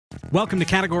Welcome to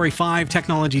Category 5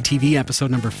 Technology TV,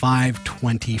 episode number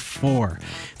 524.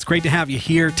 It's great to have you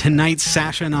here. Tonight,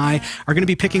 Sasha and I are going to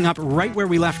be picking up right where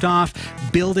we left off,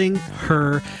 building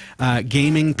her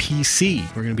gaming PC.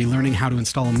 We're going to be learning how to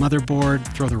install a motherboard,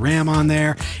 throw the RAM on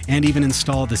there, and even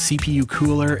install the CPU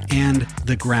cooler and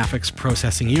the graphics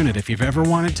processing unit. If you've ever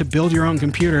wanted to build your own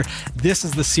computer, this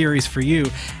is the series for you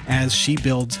as she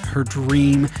builds her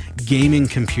dream gaming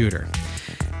computer.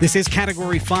 This is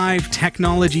Category 5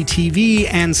 Technology TV,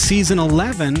 and Season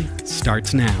 11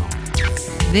 starts now.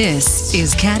 This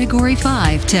is Category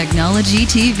 5 Technology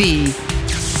TV.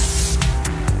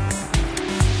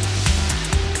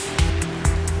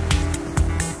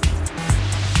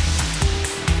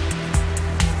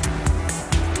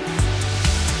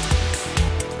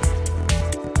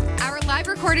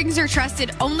 Recordings are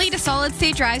trusted only to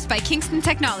solid-state drives by Kingston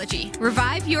Technology.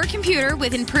 Revive your computer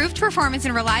with improved performance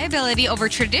and reliability over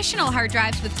traditional hard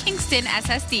drives with Kingston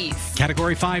SSDs.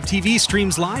 Category 5 TV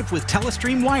streams live with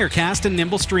Telestream Wirecast and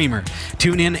Nimble Streamer.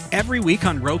 Tune in every week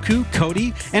on Roku,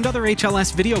 Kodi, and other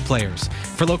HLS video players.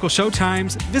 For local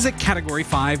showtimes, visit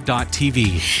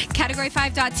category5.tv.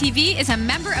 Category5.tv is a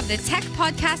member of the Tech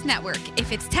Podcast Network.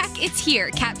 If it's tech, it's here.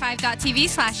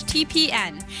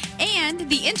 cat5.tv/TPN. And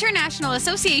the International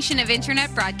Association of Internet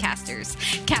Broadcasters,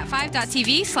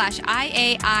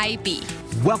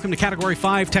 cat5.tv/IAIB. Welcome to Category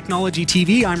 5 Technology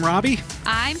TV. I'm Robbie.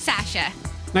 I'm Sasha.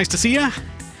 Nice to see you.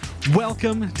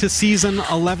 Welcome to Season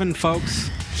 11, folks.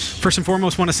 First and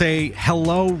foremost, want to say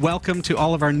hello, welcome to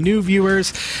all of our new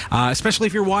viewers, especially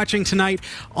if you're watching tonight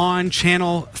on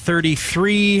Channel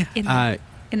 33. In the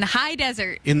high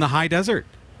desert. In the high desert.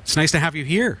 It's nice to have you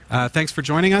here. Thanks for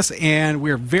joining us, and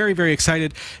we're very, very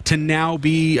excited to now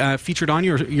be featured on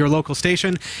your local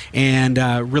station, and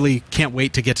really can't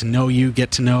wait to get to know you, get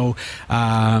to know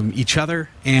each other,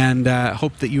 and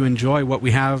hope that you enjoy what we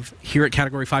have here at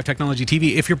Category 5 Technology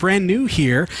TV. If you're brand new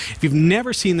here, if you've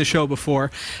never seen the show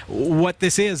before, what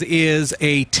this is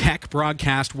a tech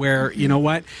broadcast where, you know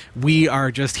what, we are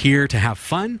just here to have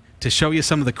fun, to show you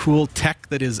some of the cool tech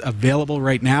that is available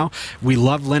right now. We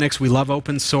love Linux, we love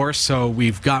open source, so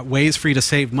we've got ways for you to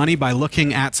save money by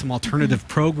looking at some alternative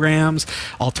programs,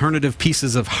 alternative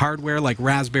pieces of hardware like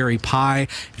Raspberry Pi.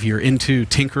 If you're into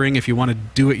tinkering, if you want to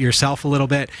do it yourself a little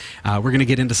bit, we're going to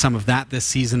get into some of that this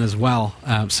season as well.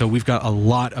 So we've got a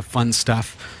lot of fun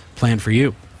stuff planned for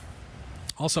you.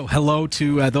 Also, hello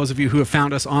to those of you who have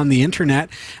found us on the internet.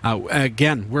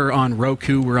 Again, we're on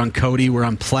Roku, we're on Kodi, we're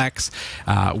on Plex,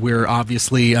 we're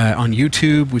obviously on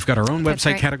YouTube. We've got our own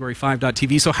website,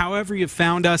 category5.tv. So however you've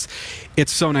found us,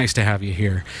 it's so nice to have you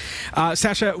here.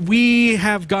 Sasha, we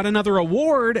have got another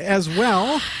award as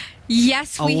well.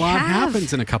 Yes, we have. A lot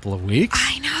happens in a couple of weeks.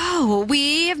 I know.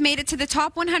 We have made it to the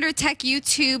top 100 tech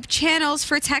YouTube channels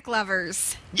for tech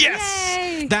lovers. Yes!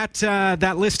 Yay!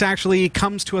 That list actually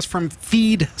comes to us from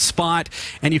Feedspot,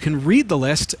 and you can read the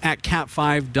list at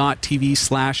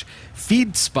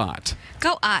cat5.tv/Feedspot.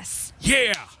 Go us.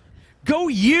 Yeah! Go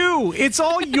you! It's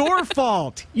all your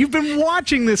fault. You've been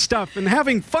watching this stuff and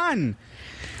having fun.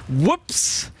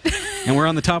 Whoops! And we're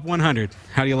on the top 100.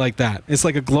 How do you like that? It's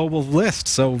like a global list,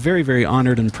 so very, very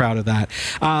honored and proud of that.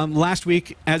 Last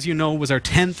week, as you know, was our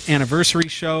 10th anniversary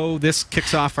show. This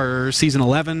kicks off our Season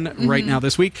 11 right now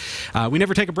this week. We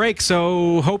never take a break,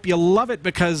 so hope you love it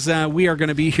because we are going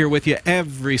to be here with you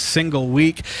every single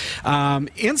week.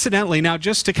 Incidentally, now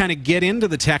just to kind of get into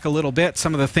the tech a little bit,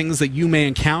 some of the things that you may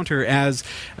encounter as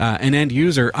an end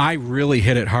user, I really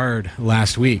hit it hard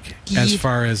last week as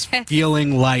far as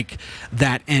feeling like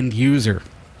that end user.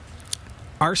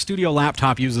 Our studio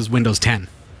laptop uses Windows 10.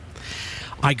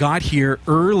 I got here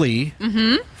early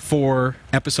for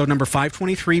episode number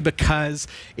 523 because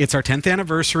it's our 10th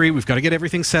anniversary. We've got to get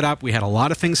everything set up. We had a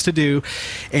lot of things to do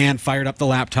and fired up the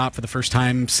laptop for the first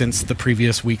time since the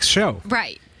previous week's show.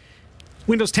 Right.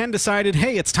 Windows 10 decided,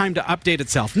 hey, it's time to update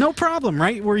itself. No problem,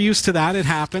 right? We're used to that. It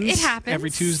happens. It happens.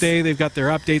 Every Tuesday, they've got their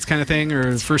updates kind of thing,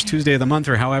 or first Tuesday of the month,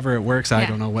 or however it works. I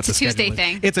don't know what the schedule is. It's a Tuesday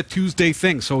thing. It's a Tuesday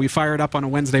thing. So we fire it up on a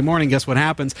Wednesday morning. Guess what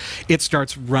happens? It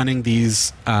starts running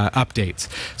these updates.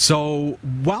 So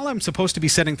while I'm supposed to be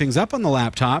setting things up on the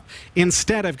laptop,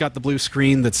 instead I've got the blue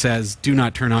screen that says, do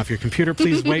not turn off your computer.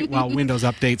 Please wait while Windows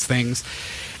updates things.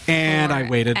 And I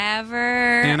waited.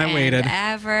 And I waited.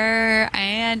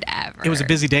 It was a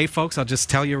busy day, folks. I'll just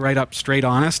tell you right up straight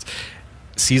honest.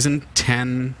 Season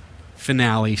 10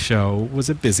 finale show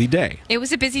was a busy day. It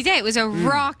was a busy day. It was a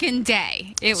rockin'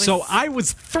 day. So I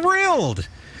was thrilled,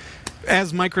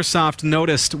 as Microsoft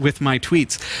noticed with my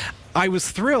tweets. I was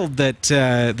thrilled that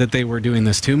that they were doing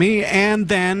this to me. And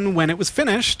then when it was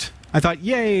finished, I thought,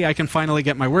 yay, I can finally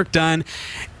get my work done.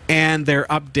 and their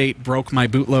update broke my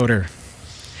bootloader.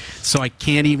 So I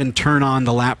can't even turn on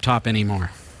the laptop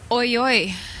anymore. Oi,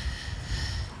 oi.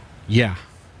 Yeah.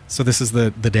 So this is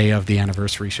the day of the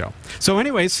anniversary show. So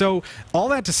anyway, so all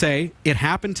that to say, it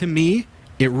happened to me.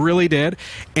 It really did.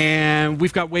 And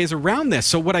we've got ways around this.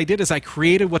 So what I did is I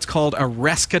created what's called a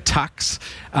Rescatux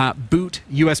boot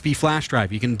USB flash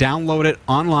drive. You can download it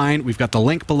online. We've got the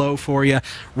link below for you.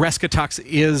 Rescatux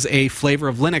is a flavor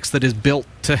of Linux that is built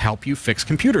to help you fix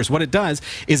computers. What it does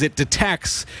is it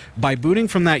detects, by booting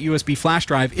from that USB flash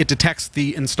drive, it detects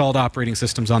the installed operating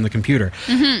systems on the computer.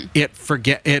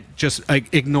 It just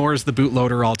ignores the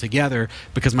bootloader altogether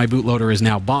because my bootloader is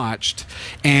now botched,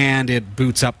 and it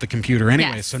boots up the computer anyway.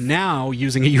 Yes. So now,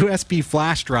 using a USB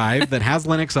flash drive that has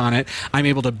Linux on it, I'm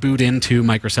able to boot into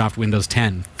Microsoft Windows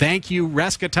 10. Thank you,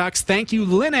 Rescatux. Thank you,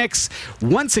 Linux.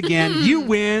 Once again, you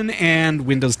win, and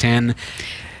Windows 10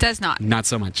 does not. Not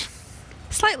so much.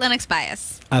 Slight Linux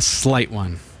bias. A slight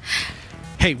one.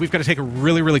 Hey, we've got to take a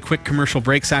really, really quick commercial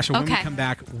break, Sasha. When we Okay. come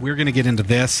back, we're going to get into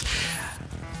this.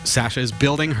 Sasha is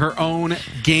building her own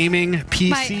gaming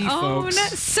PC, My own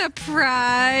folks.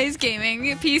 surprise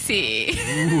gaming PC.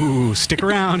 Ooh, stick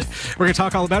around. We're going to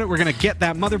talk all about it. We're going to get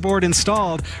that motherboard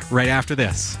installed right after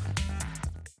this.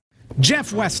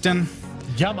 Jeff Weston,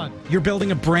 Yeah, man. you're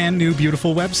building a brand new,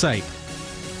 beautiful website,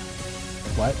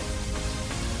 What?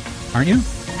 aren't you?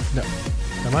 No.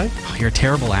 Am I? Oh, you're a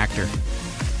terrible actor.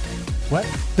 What?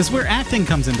 This is where acting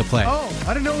comes into play. Oh,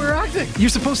 I didn't know we were acting. You're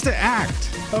supposed to act.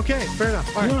 Okay, fair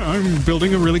enough. All right. Yeah, I'm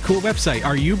building a really cool website.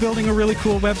 Are you building a really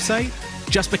cool website?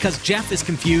 Just because Jeff is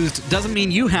confused doesn't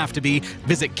mean you have to be.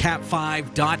 Visit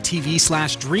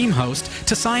cat5.tv/dreamhost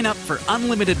to sign up for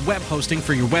unlimited web hosting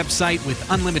for your website with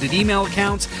unlimited email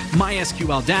accounts,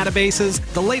 MySQL databases,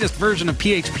 the latest version of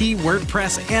PHP,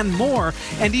 WordPress, and more,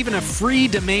 and even a free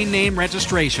domain name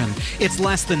registration. It's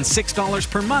less than $6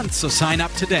 per month, so sign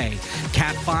up today.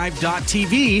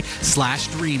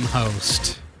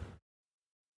 cat5.tv/dreamhost.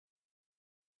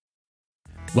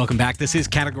 Welcome back. This is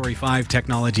Category 5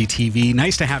 Technology TV.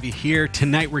 Nice to have you here.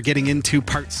 Tonight we're getting into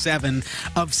part 7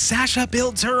 of Sasha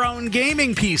Builds Her Own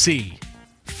Gaming PC.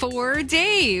 For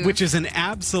Dave. Which is an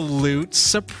absolute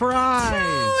surprise.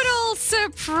 Total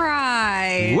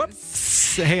surprise.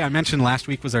 Whoops. Hey, I mentioned last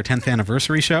week was our 10th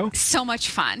anniversary show. So much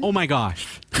fun. Oh my gosh.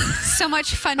 So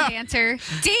much fun banter.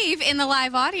 Dave in the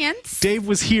live audience. Dave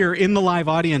was here in the live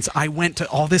audience. I went to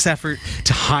all this effort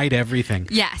to hide everything.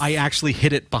 Yes. I actually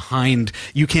hid it behind.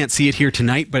 You can't see it here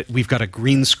tonight, but we've got a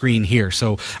green screen here.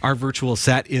 So our virtual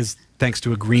set is thanks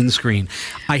to a green screen.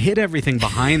 I hid everything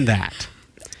behind that.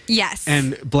 Yes.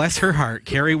 And bless her heart,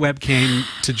 Carrie Webb came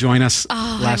to join us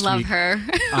last week. I love her.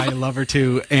 I love her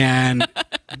too. And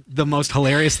the most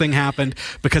hilarious thing happened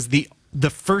because the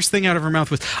first thing out of her mouth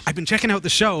was, I've been checking out the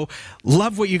show,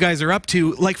 love what you guys are up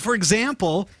to. Like, for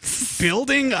example,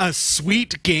 building a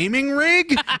sweet gaming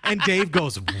rig? And Dave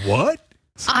goes, what?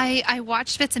 I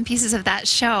watched bits and pieces of that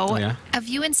show. Oh, yeah? Of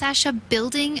you and Sasha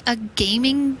building a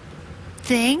gaming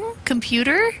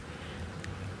computer?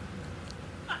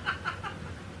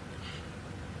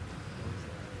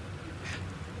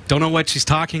 Don't know what she's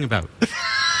talking about.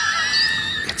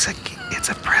 It's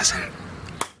a present.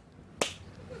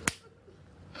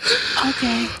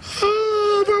 Okay.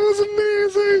 Oh, that was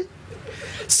amazing.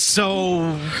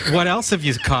 So, what else have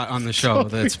you caught on the show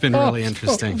that's been really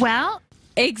interesting? Well,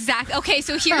 Exactly. Okay,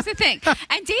 so here's the thing.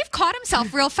 And Dave caught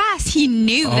himself real fast. He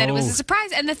knew that it was a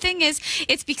surprise. And the thing is,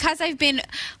 it's because I've been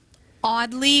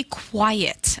oddly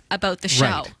quiet about the show.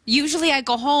 Right. Usually I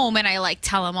go home and I like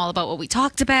tell him all about what we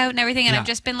talked about and everything, and Yeah. I've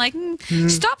just been like,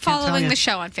 stop tell following ya. the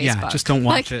show on Facebook. Yeah, just don't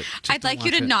watch Like, it. Just I'd don't like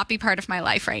you watch to it. not be part of my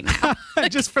life right now.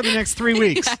 Just for the next 3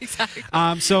 weeks. Yeah, exactly.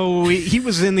 So he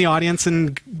was in the audience,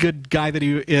 and good guy that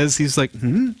he is, he's like,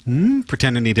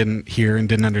 pretending he didn't hear and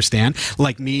didn't understand.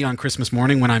 Like me on Christmas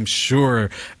morning when I'm sure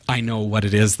I know what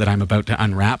it is that I'm about to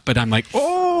unwrap, but I'm like,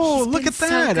 oh, look been at so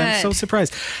that. I'm so good.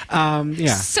 surprised.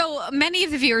 Yeah. So many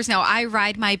of the viewers know I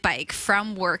ride my bike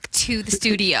from work to the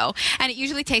studio, and it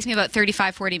usually takes me about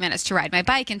 35-40 minutes to ride my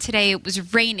bike, and today it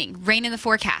was rain in the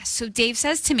forecast. So Dave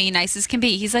says to me, nice as can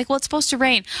be, he's like, well, it's supposed to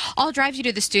rain. I'll drive you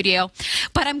to the studio,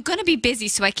 but I'm going to be busy,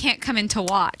 so I can't come in to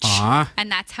watch. Aw.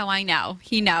 And that's how I know.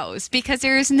 He knows, because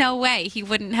there is no way he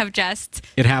wouldn't have just...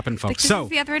 It happened, Like, folks. this So is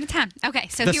the other end of town. Okay,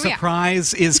 so the here we are.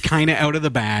 surprise is kind of out of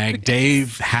the bag.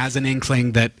 Dave has an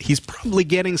inkling that he's probably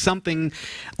getting something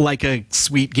like a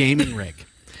sweet gaming rig.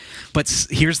 But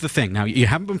here's the thing. Now, you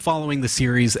haven't been following the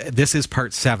series. This is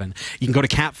part 7. You can go to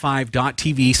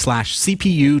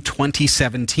cat5.tv/CPU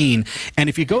 2017. And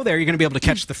if you go there, you're going to be able to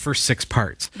catch the first 6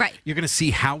 parts. Right. You're going to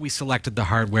see how we selected the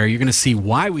hardware. You're going to see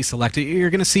why we selected it. You're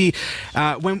going to see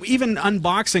when even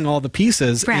unboxing all the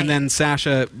pieces, Right. and then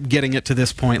Sasha getting it to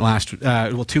this point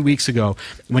 2 weeks ago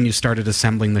when you started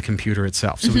assembling the computer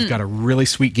itself. So we've got a really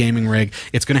sweet gaming rig.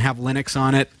 It's going to have Linux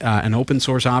on it, an open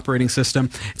source operating system.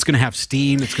 It's going to have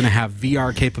Steam. It's going to have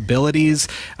VR capabilities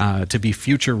to be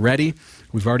future ready.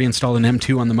 We've already installed an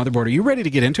M2 on the motherboard. Are you ready to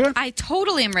get into it? I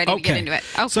totally am ready to get into it.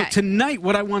 Okay. So tonight,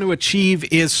 what I want to achieve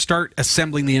is start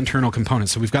assembling the internal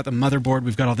components. So we've got the motherboard.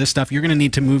 We've got all this stuff. You're going to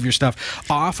need to move your stuff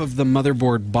off of the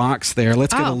motherboard box there.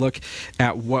 Let's get a look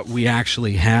at what we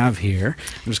actually have here.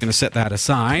 I'm just going to set that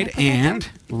aside. And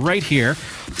right here.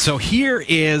 So here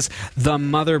is the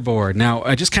motherboard. Now,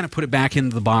 I just kind of put it back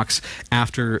into the box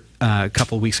after a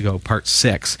couple of weeks ago, part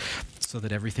 6. So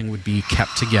that everything would be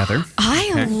kept together.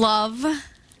 I love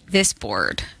this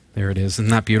board. There it is. Isn't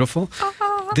that beautiful?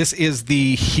 This is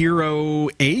the Hero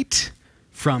 8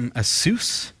 from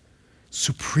Asus.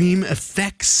 Supreme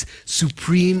effects,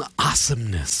 supreme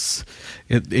awesomeness.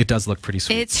 It does look pretty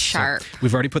sweet. It's sharp. So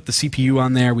we've already put the CPU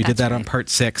on there. We did that on part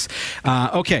 6.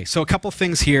 Okay, so a couple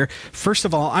things here. First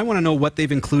of all, I want to know what they've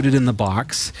included in the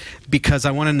box because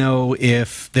I want to know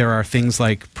if there are things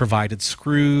like provided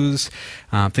screws,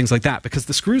 things like that. Because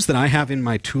the screws that I have in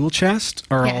my tool chest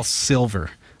are all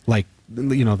silver, like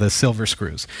the silver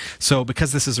screws. So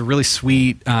because this is a really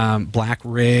sweet black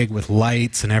rig with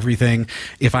lights and everything,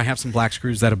 if I have some black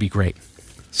screws, that'll be great.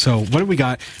 So what do we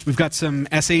got? We've got some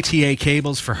SATA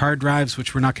cables for hard drives,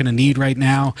 which we're not going to need right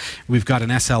now. We've got an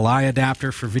SLI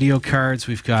adapter for video cards.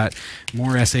 We've got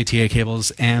more SATA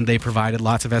cables, and they provided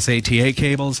lots of SATA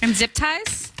cables. And zip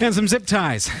ties? And some zip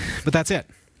ties, but that's it.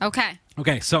 Okay.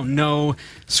 Okay, so no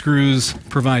screws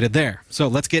provided there. So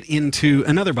let's get into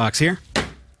another box here.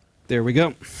 There we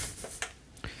go.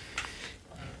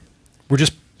 We're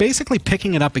just basically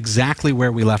picking it up exactly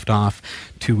where we left off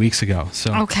 2 weeks ago.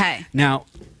 So now,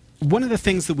 one of the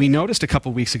things that we noticed a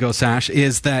couple weeks ago, Sash,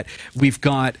 is that we've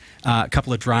got a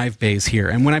couple of drive bays here.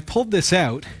 And when I pulled this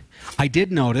out, I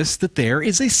did notice that there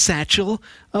is a satchel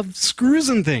of screws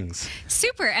and things.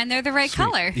 Super, and they're the right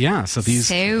color. Yeah, so these.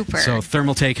 Super. So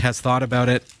Thermaltake has thought about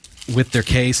it with their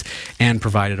case and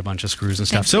provided a bunch of screws and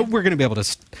stuff. So we're going to be able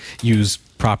to use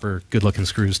proper, good-looking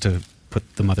screws to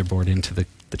put the motherboard into the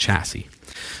chassis.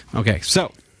 Okay,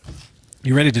 so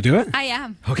you ready to do it? I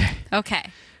am. Okay. Okay.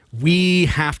 We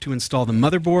have to install the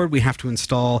motherboard. We have to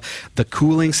install the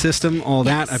cooling system, all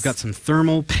that. I've got some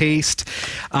thermal paste.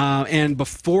 And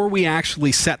before we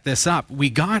actually set this up, we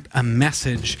got a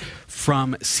message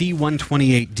from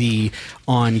C128D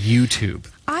on YouTube.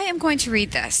 I am going to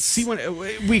read this.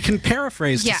 We can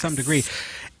paraphrase to some degree.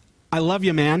 I love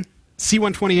you, man.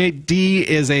 C128D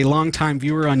is a longtime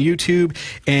viewer on YouTube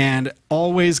and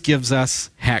always gives us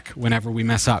heck whenever we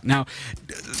mess up. Now,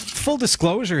 full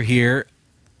disclosure here,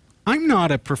 I'm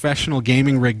not a professional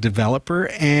gaming rig developer,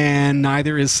 and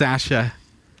neither is Sasha.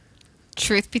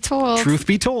 Truth be told. Truth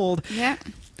be told. Yeah.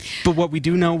 But what we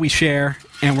do know, we share,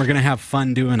 and we're going to have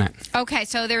fun doing it. Okay,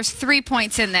 so there's 3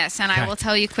 points in this, and I will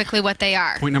tell you quickly what they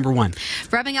are. Point number 1.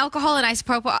 Rubbing alcohol and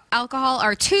isopropyl alcohol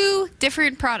are 2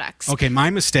 different products. Okay, my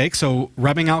mistake. So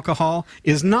rubbing alcohol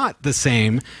is not the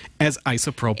same as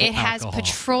isopropyl alcohol. It has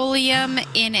petroleum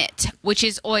in it, which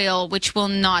is oil, which will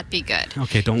not be good.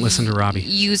 Okay, don't listen to Robbie.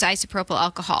 Use isopropyl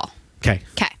alcohol. Okay.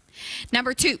 Okay.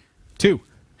 Number 2. 2.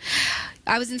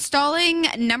 I was installing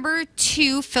number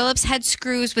 2 Phillips head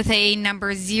screws with a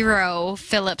number 0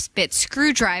 Phillips bit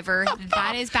screwdriver.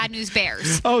 That is bad news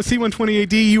bears. Oh,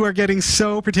 C128D, you are getting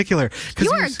so particular.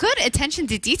 You are good attention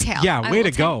to detail. Yeah, way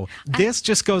to go. This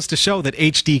just goes to show that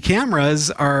HD cameras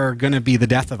are going to be the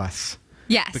death of us.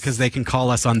 Yes. Because they can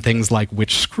call us on things like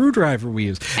which screwdriver we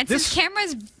use. And since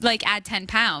cameras like add 10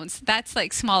 pounds, that's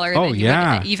like smaller than you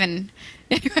would even.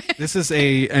 This is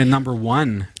a number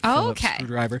 1 Phillips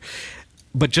screwdriver.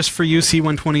 But just for you,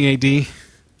 C128D,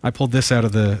 I pulled this out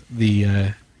of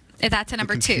the that's a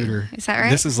number 2. Is that right?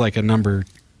 This is like a number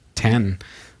 10.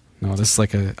 No, this is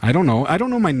like a, I don't know. I don't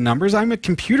know my numbers. I'm a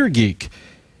computer geek.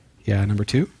 Yeah, number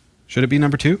 2. Should it be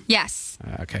number 2? Yes.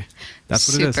 Okay. That's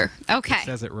what it is. Super. Okay. It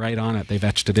says it right on it. They've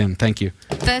etched it in. Thank you.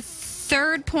 The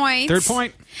third point. Third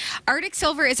point. Arctic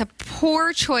Silver is a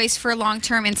poor choice for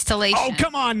long-term installation. Oh,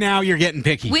 come on now. You're getting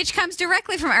picky. Which comes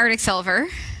directly from Arctic Silver.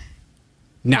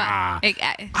 Nah.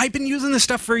 I've been using this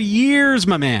stuff for years,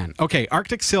 my man. Okay,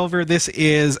 Arctic Silver, this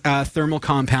is a thermal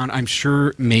compound. I'm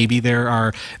sure maybe there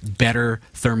are better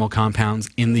thermal compounds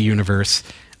in the universe.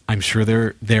 I'm sure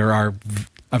there are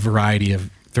a variety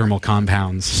of thermal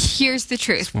compounds. Here's the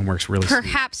truth. This one works really sweet.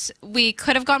 Perhaps we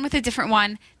could have gone with a different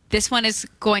one. This one is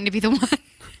going to be the one.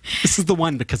 This is the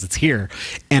one because it's here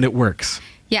and it works.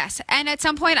 Yes, and at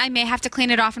some point I may have to clean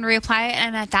it off and reapply it,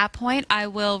 and at that point I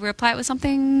will reapply it with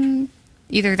something,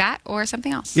 either that or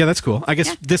something else. Yeah, that's cool. I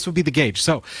guess this would be the gauge.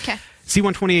 So Okay.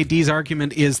 C128D's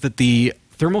argument is that the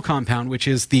thermal compound, which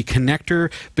is the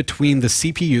connector between the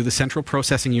CPU, the central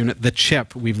processing unit, the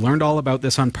chip. We've learned all about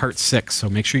this on part 6, so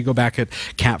make sure you go back at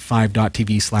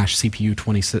cat5.tv/CPU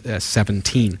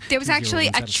 2017. There was actually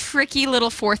a tricky little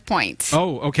fourth point.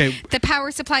 Oh, okay. The power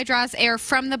supply draws air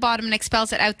from the bottom and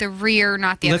expels it out the rear,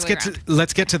 not the other way around.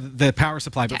 Let's get to the power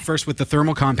supply, but Okay. first with the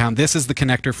thermal compound. This is the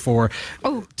connector for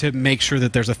to make sure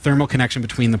that there's a thermal connection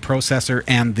between the processor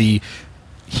and the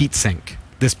heat sink.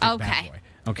 This big bad boy.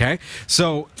 Okay,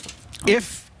 so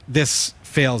if this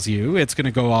fails you, it's going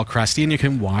to go all crusty, and you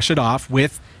can wash it off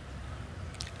with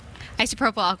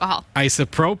Isopropyl alcohol.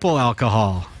 isopropyl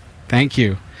alcohol. Thank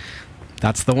you.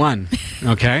 That's the one.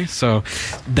 Okay, so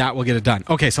that will get it done.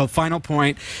 Okay, so final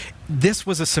point. This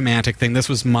was a semantic thing. This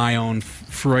was my own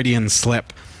Freudian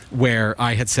slip where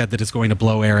I had said that it's going to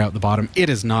blow air out the bottom. It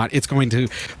is not. It's going to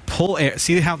pull air.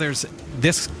 See how there's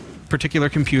this particular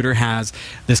computer has,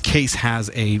 this case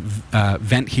has a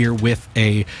vent here with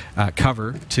a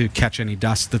cover to catch any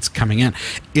dust that's coming in.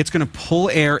 It's going to pull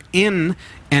air in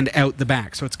and out the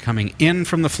back. So it's coming in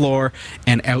from the floor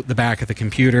and out the back of the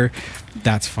computer.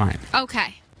 That's fine.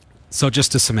 Okay. So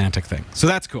just a semantic thing. So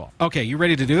that's cool. Okay, you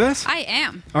ready to do this? I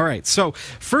am. All right. So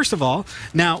first of all,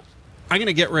 now I'm going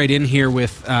to get right in here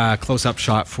with a close-up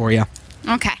shot for you.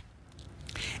 Okay.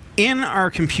 In our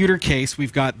computer case,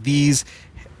 we've got these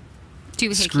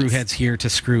screw heads here to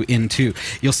screw into.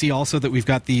 You'll see also that we've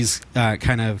got these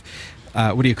kind of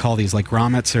what do you call these, like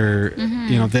grommets, or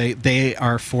you know, they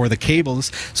are for the cables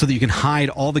so that you can hide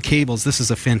all the cables. This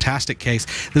is a fantastic case.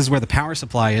 This is where the power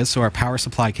supply is, so our power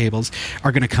supply cables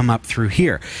are going to come up through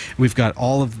here. We've got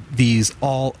all of these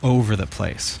all over the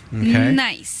place. Okay,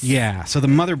 nice. Yeah, so the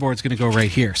motherboard's going to go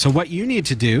right here. So what you need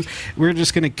to do, we're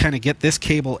just going to kind of get this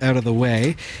cable out of the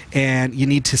way, and you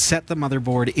need to set the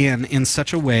motherboard in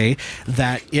such a way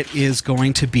that it is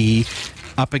going to be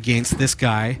up against this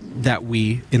guy that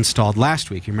we installed last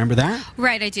week. You remember that?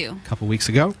 Right, I do. A couple weeks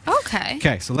ago. Okay.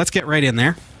 Okay, so let's get right in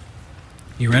there.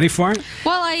 You ready for it?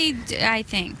 Well, I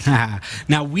think.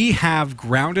 Now, we have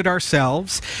grounded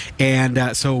ourselves,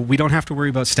 and so we don't have to worry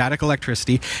about static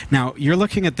electricity. Now, you're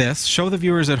looking at this. Show the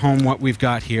viewers at home what we've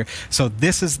got here. So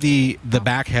this is the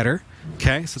back header.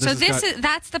 Okay, so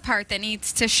that's the part that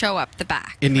needs to show up the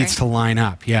back. It needs to line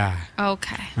up, yeah.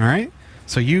 Okay. All right?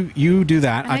 So you do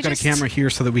that. And I've got a camera here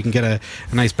so that we can get a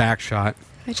nice back shot.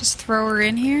 I just throw her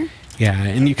in here? Yeah,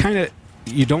 and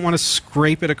you don't want to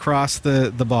scrape it across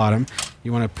the bottom.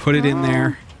 You want to put it in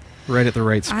there right at the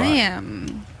right spot. I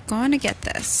am going to get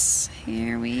this.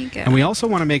 Here we go. And we also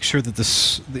want to make sure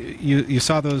that you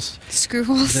saw those screw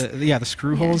holes? the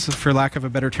screw holes, for lack of a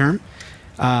better term.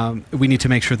 We need to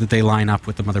make sure that they line up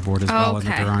with the motherboard as well, and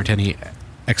that there aren't any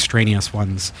extraneous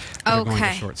ones that are going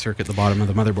to short circuit the bottom of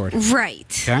the motherboard.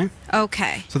 Right. Okay?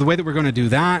 Okay. So the way that we're going to do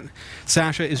that,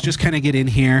 Sasha, is just kind of get in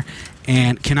here,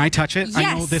 and can I touch it? Yes.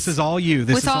 I know this is all you.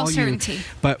 This with is all certainty. You.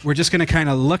 But we're just going to kind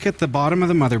of look at the bottom of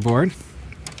the motherboard.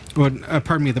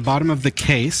 Pardon me, the bottom of the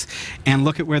case, and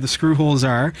look at where the screw holes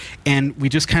are, and we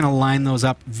just kind of line those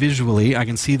up visually. I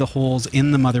can see the holes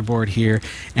in the motherboard here,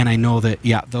 and I know that,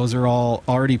 yeah, those are all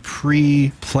already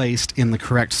pre-placed in the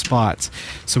correct spots,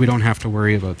 so we don't have to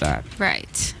worry about that.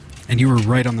 Right. And you were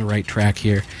right on the right track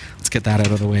here. Let's get that out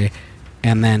of the way,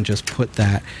 and then just put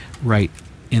that right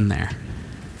in there.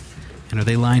 And are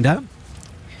they lined up?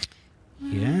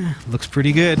 Yeah, looks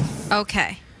pretty good.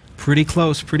 Okay. Pretty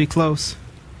close, pretty close.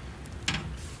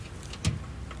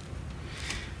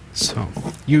 So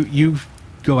you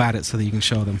go at it so that you can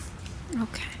show them.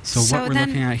 Okay. So what we're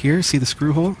looking at here, see the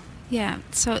screw hole? Yeah.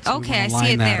 So okay, I line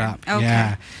see it that there. up. Okay.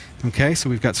 Yeah. Okay, so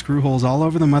we've got screw holes all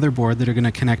over the motherboard that are going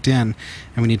to connect in,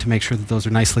 and we need to make sure that those are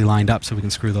nicely lined up so we can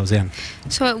screw those in.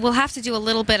 So we'll have to do a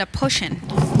little bit of pushing.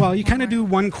 Well, you kind of do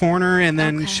one corner and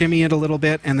then shimmy it a little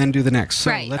bit and then do the next.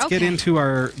 So let's get into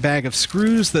our bag of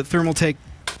screws that Thermaltake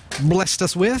blessed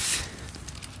us with.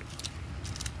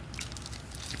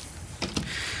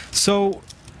 So,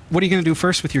 what are you going to do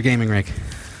first with your gaming rig?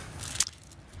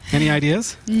 Any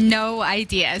ideas? No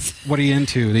ideas. What are you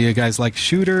into? Do you guys like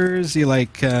shooters? Do you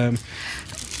like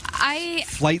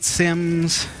flight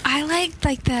sims? I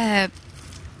like the...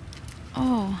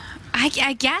 Oh,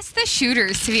 I guess the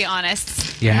shooters, to be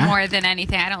honest. Yeah? More than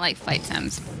anything. I don't like flight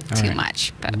sims too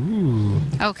much. But Ooh.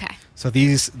 okay. So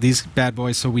these bad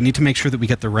boys, so we need to make sure that we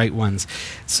get the right ones.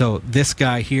 So this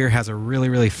guy here has a really,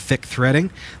 really thick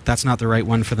threading. That's not the right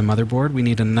one for the motherboard. We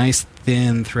need a nice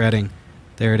thin threading.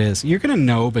 There it is. You're going to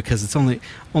know because it's only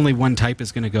one type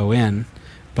is going to go in,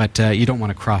 but you don't want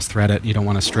to cross-thread it. You don't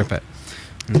want to strip it.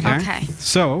 Okay.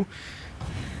 So,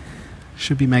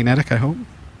 should be magnetic, I hope.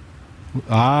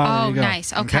 Ah, there Oh, you go.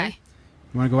 nice. Okay.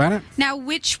 You want to go at it? Now,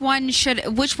 which one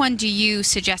do you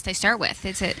suggest I start with?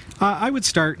 Is it I would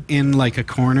start in like a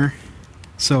corner.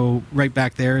 So right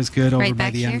back there is good, over Right by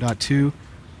back the here? M.2. Do you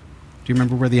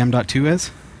remember where the M.2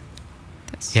 is?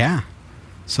 this? Yeah.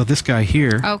 So this guy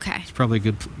here Okay. is probably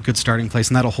a good starting place,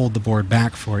 and that'll hold the board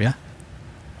back for you.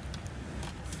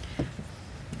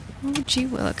 Oh, gee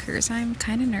willikers. I'm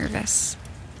kind of nervous.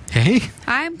 Hey,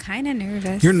 I'm kind of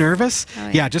nervous. you're nervous? Oh,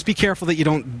 yeah. Yeah, just be careful that you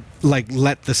don't like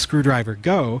let the screwdriver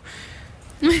go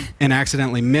and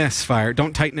accidentally misfire.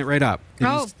 Don't tighten it right up.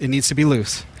 It needs to be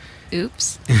loose.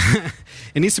 Oops.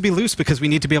 It needs to be loose because we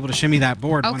need to be able to shimmy that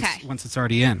board Okay. once it's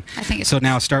already in. I think it's so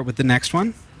now start with the next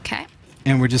one, Okay.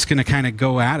 and we're just going to kind of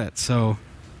go at it. So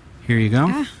here you go.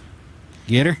 Ah.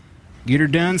 Get her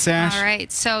done, Sash. All right.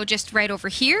 So just right over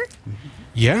here?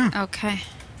 Yeah, Okay.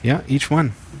 yeah, each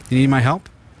one. You need my help?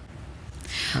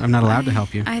 I'm not allowed to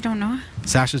help you. I don't know.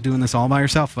 Sasha's doing this all by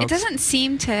herself, folks. It doesn't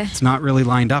seem to... It's not really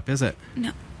lined up, is it?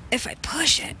 No. If I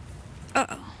push it...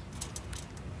 Uh-oh.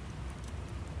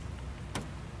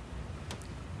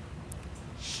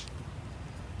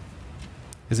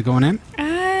 Is it going in?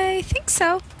 I think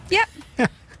so. Yep.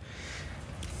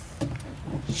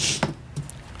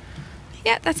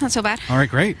 Yeah, that's not so bad. All right,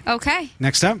 great. Okay.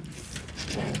 Next up.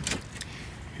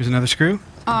 Here's another screw.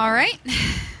 All right.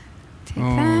 Take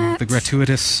Oh, that. the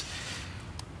gratuitous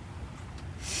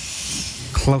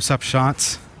close-up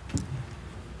shots.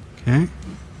 Okay.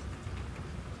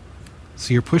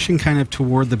 So you're pushing kind of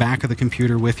toward the back of the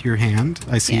computer with your hand.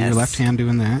 I see your Yes. left hand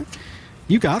doing that.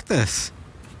 You got this.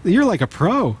 You're like a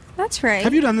pro. That's right.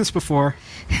 Have you done this before?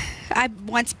 I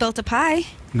once built a pie.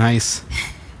 Nice.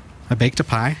 I baked a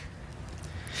pie.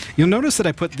 You'll notice that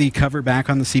I put the cover back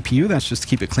on the CPU. That's just to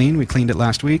keep it clean. We cleaned it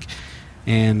last week.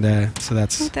 And so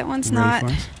that's That one's ready not... for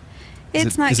us.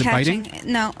 It's not is it catching.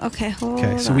 biting? No. Okay, hold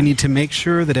Okay, so we on. need to make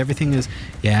sure that everything is...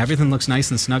 Yeah, everything looks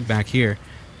nice and snug back here.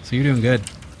 So you're doing good.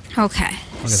 Okay,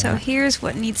 at so that. here's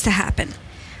what needs to happen.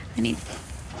 I need...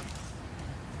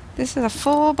 This is a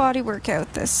full body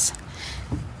workout, this.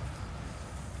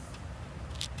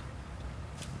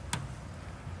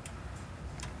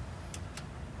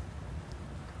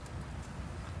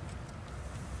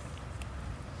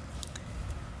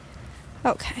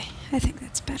 Okay, I think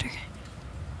that's better.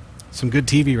 Some good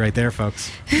TV right there,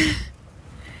 folks.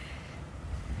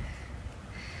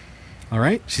 All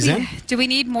right, she's in? Do we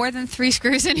need more than 3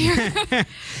 screws in here?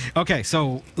 Okay,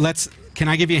 so let's... Can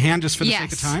I give you a hand just for the sake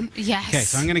of Yes. time? Yes. Okay,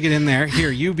 so I'm going to get in there. Here,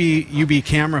 you be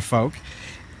camera folk.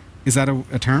 Is that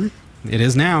a term? It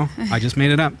is now. I just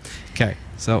made it up. Okay,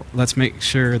 so let's make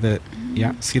sure that...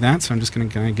 Yeah, see that? So I'm just going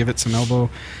to kind of give it some elbow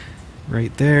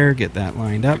right there. Get that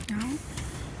lined up. No.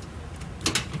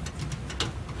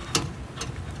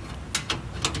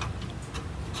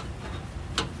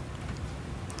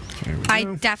 There we I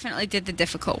go. definitely did the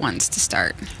difficult ones to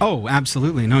start. Oh,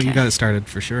 absolutely. No, you Okay. got it started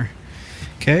for sure.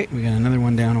 Okay, we got another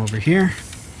one down over here.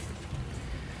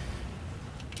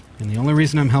 And the only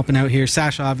reason I'm helping out here,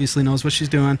 Sasha obviously knows what she's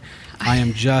doing. I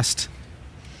am just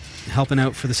helping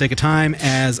out for the sake of time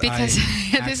as Because I this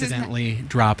is not- accidentally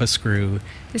drop a screw.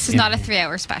 This is in not a here.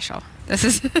 3-hour special. This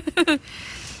is...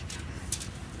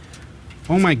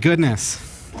 Oh my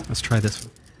goodness. Let's try this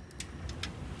one.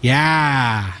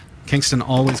 Yeah! Kingston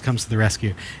always comes to the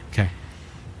rescue. Okay.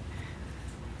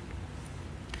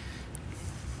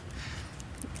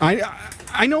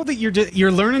 I know that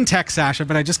you're learning tech, Sasha,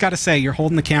 but I just got to say you're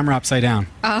holding the camera upside down.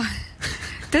 Oh.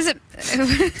 Does it...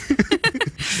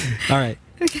 All right.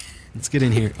 Let's get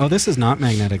in here. Oh, this is not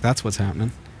magnetic. That's what's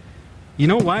happening. You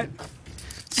know what?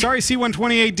 Sorry,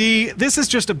 C128D. This is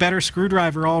just a better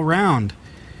screwdriver all around.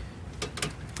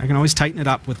 I can always tighten it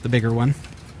up with the bigger one.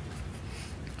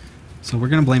 So we're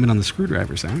going to blame it on the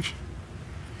screwdriver, Sash.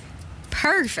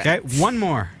 Perfect. Okay, one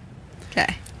more.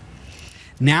 Okay.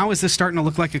 Now is this starting to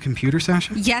look like a computer,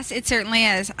 Sasha? Yes, it certainly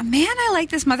is. Man, I like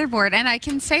this motherboard, and I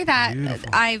can say that. Beautiful.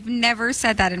 I've never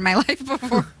said that in my life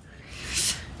before.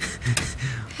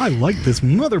 I like this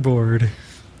motherboard.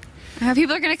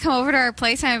 People are going to come over to our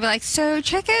place, and I'll be like, so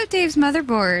check out Dave's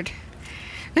motherboard.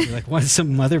 You're like, what's a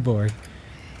motherboard?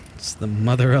 It's the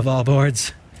mother of all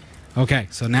boards. Okay,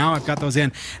 so now I've got those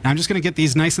in. Now I'm just going to get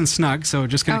these nice and snug, so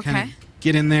just going to kind Okay. of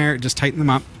get in there, just tighten them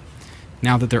up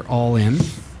now that they're all in.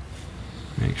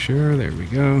 Make sure, there we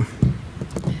go.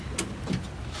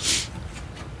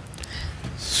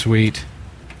 Sweet.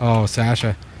 Oh,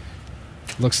 Sasha.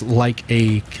 Looks like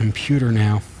a computer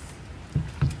now.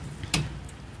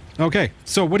 Okay,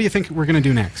 so what do you think we're going to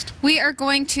do next? We are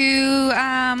going to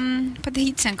put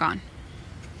the heatsink on.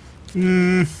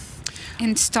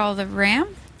 Install the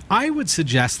RAM. I would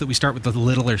suggest that we start with the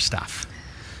littler stuff.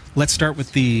 Let's start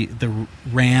with the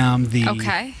RAM,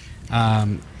 the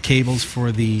cables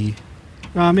for the...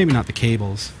 maybe not the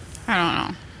cables. I don't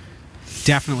know.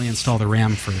 Definitely install the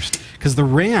RAM first. Because the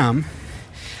RAM...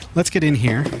 Let's get in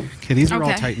here. Okay, these are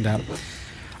all tightened up.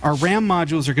 Our RAM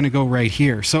modules are going to go right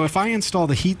here. So if I install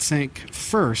the heatsink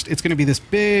first, it's going to be this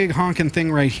big honking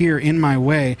thing right here in my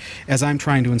way as I'm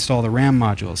trying to install the RAM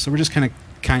modules. So we're just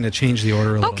kind of change the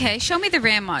order a little. Okay, show me the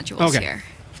RAM modules here.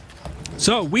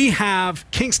 So we have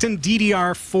Kingston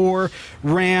DDR4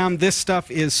 RAM. This stuff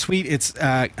is sweet. It's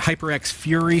HyperX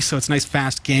Fury, so it's nice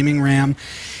fast gaming RAM.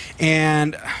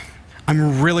 And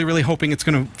I'm really, really hoping it's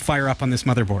going to fire up on this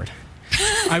motherboard.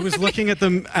 I was looking at the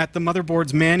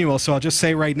motherboard's manual, so I'll just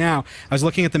say right now, I was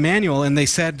looking at the manual, and they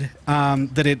said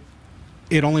that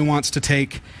it only wants to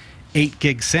take 8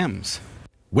 gig sims.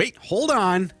 Wait, hold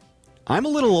on. I'm a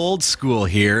little old school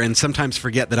here and sometimes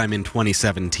forget that I'm in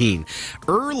 2017.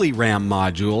 Early RAM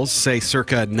modules, say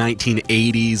circa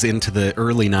 1980s into the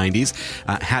early 90s,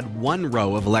 had one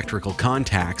row of electrical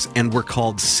contacts and were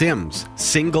called SIMs,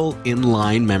 single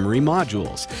inline memory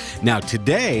modules. Now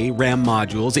today, RAM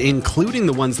modules, including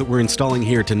the ones that we're installing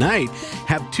here tonight,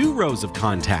 have 2 rows of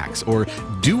contacts, or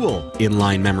dual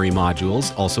inline memory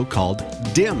modules, also called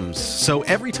DIMMs. So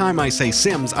every time I say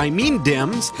SIMs, I mean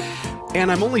DIMMs. And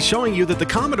I'm only showing you that the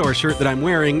Commodore shirt that I'm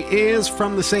wearing is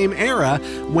from the same era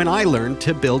when I learned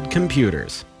to build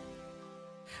computers.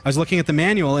 I was looking at the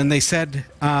manual, and they said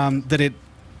that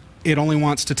it only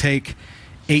wants to take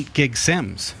 8 gig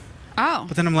sims. Oh.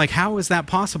 But then I'm like, how is that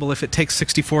possible if it takes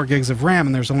 64 gigs of RAM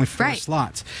and there's only 4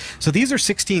 slots? So these are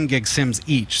 16 gig sims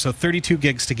each, so 32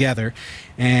 gigs together.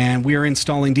 And we are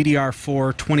installing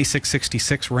DDR4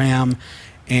 2666 RAM,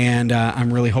 and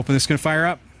I'm really hoping this is going to fire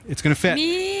up. It's going to fit.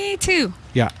 Me too.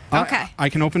 Yeah. Okay. I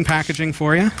can open packaging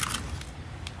for you.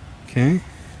 Okay.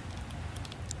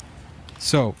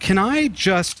 So, can I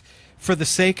just, for the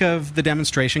sake of the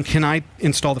demonstration, can I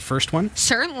install the first one?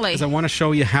 Certainly. Because I want to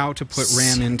show you how to put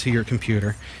RAM into your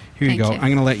computer. Here you go. I'm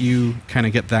going to let you kind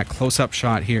of get that close-up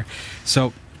shot here.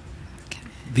 So,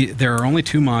 there are only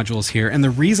 2 modules here. And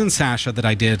the reason, Sasha, that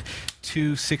I did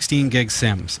 2 16 gig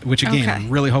sims, which again,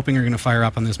 I'm really hoping are going to fire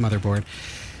up on this motherboard.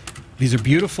 These are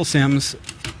beautiful sims.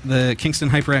 The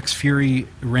Kingston HyperX Fury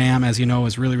RAM, as you know,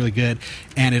 is really, really good.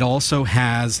 And it also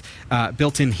has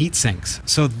built-in heat sinks.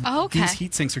 So these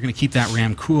heat sinks are going to keep that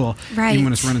RAM cool even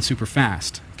when it's running super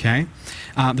fast. Okay.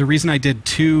 The reason I did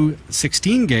 2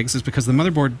 16 gigs is because the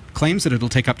motherboard claims that it'll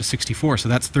take up to 64. So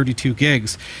that's 32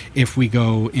 gigs if we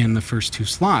go in the first 2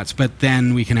 slots. But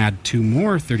then we can add 2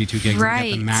 more 32 gigs and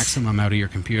get the maximum out of your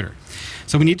computer.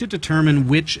 So we need to determine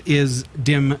which is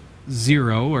DIMM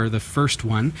 0, or the first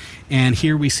one, and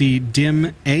here we see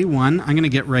DIMM A1. I'm going to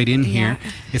get right in here.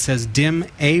 It says DIMM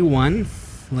A1.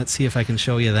 Let's see if I can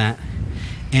show you that.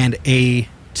 And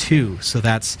A2. So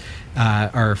that's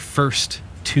our first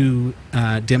 2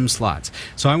 DIMM slots.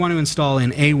 So I want to install in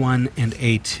A1 and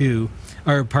A2.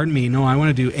 Or pardon me, no, I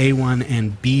want to do A1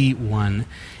 and B1.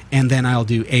 And then I'll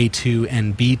do A2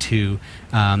 and B2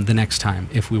 the next time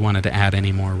if we wanted to add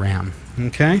any more RAM.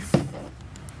 Okay?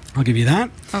 I'll give you that.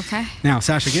 Okay. Now,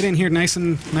 Sasha, get in here nice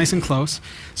and close.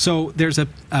 So there's a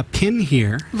pin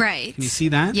here. Right. Can you see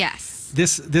that? Yes.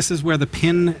 This is where the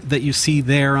pin that you see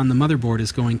there on the motherboard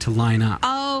is going to line up.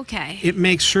 Okay. It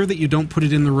makes sure that you don't put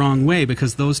it in the wrong way,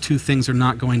 because those 2 things are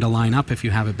not going to line up if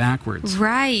you have it backwards.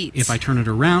 Right. If I turn it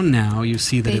around now, you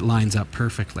see that it lines up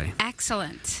perfectly.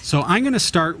 Excellent. So I'm going to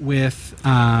start with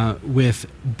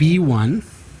B1.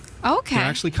 Okay. They're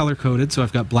actually color-coded, so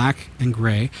I've got black and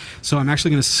gray. So I'm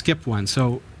actually going to skip one.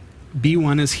 So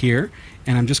B1 is here,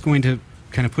 and I'm just going to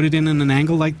kind of put it in an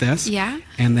angle like this. Yeah.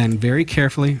 And then very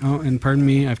carefully, oh, and pardon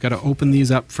me, I've got to open these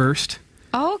up first.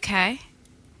 Okay.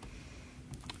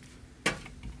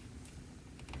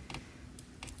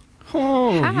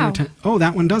 Oh, how? Oh,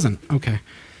 that one doesn't. Okay.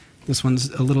 This one's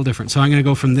a little different. So I'm going to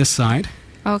go from this side.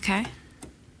 Okay.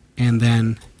 And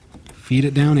then feed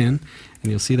it down in, and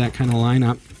you'll see that kind of line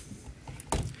up.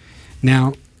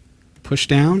 Now, push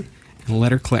down and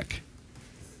let her click.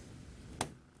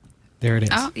 There it is.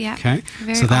 Oh, yeah. Okay.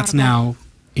 Very so that's audible. now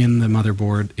in the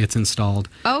motherboard. It's installed.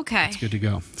 Okay. It's good to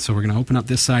go. So we're going to open up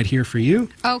this side here for you.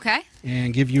 Okay.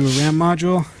 And give you a RAM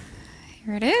module.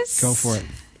 Here it is. Go for it.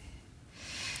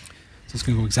 So it's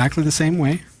going to go exactly the same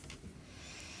way.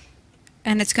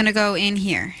 And it's going to go in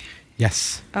here.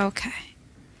 Yes. Okay.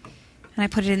 And I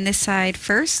put it in this side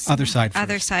first? Other side first.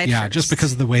 Other side yeah, first. just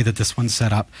because of the way that this one's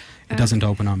set up, it doesn't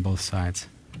open on both sides.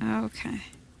 Okay.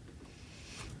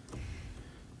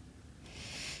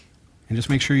 And just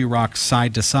make sure you rock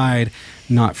side to side,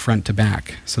 not front to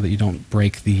back, so that you don't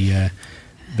break the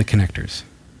connectors.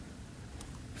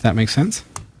 If that makes sense?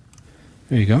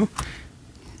 There you go.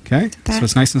 Okay, so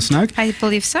it's nice and snug. I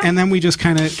believe so. And then we just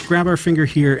kind of grab our finger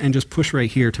here and just push right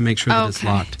here to make sure that it's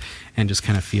locked, and just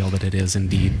kind of feel that it is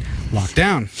indeed locked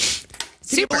down.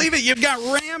 Can you believe it? You've got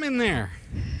RAM in there.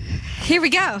 Here we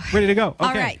go. Ready to go. Okay.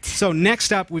 All right. So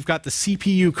next up, we've got the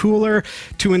CPU cooler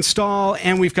to install,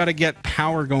 and we've got to get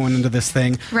power going into this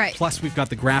thing. Right. Plus, we've got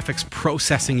the graphics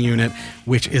processing unit,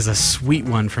 which is a sweet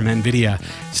one from NVIDIA.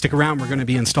 Stick around. We're going to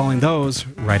be installing those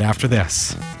right after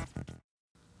this.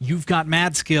 You've got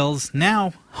mad skills.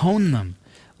 Now, hone them.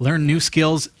 Learn new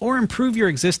skills or improve your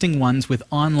existing ones with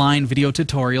online video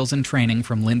tutorials and training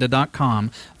from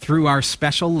lynda.com through our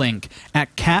special link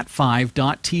at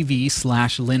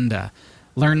cat5.tv/lynda.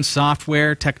 Learn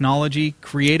software, technology,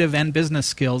 creative, and business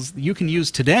skills you can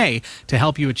use today to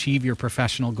help you achieve your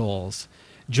professional goals.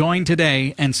 Join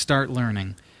today and start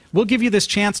learning. We'll give you this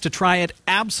chance to try it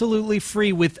absolutely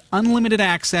free with unlimited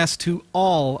access to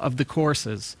all of the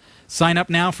courses. Sign up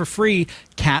now for free,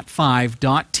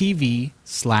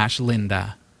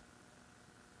 cat5.tv/lynda.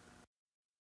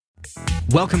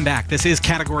 Welcome back. This is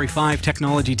Category 5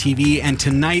 Technology TV, and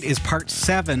tonight is part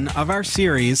 7 of our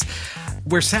series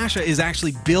where Sasha is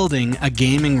actually building a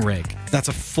gaming rig. That's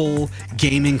a full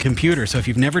gaming computer. So if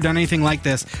you've never done anything like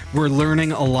this, we're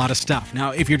learning a lot of stuff. Now,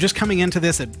 if you're just coming into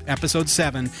this at episode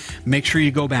 7, make sure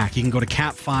you go back. You can go to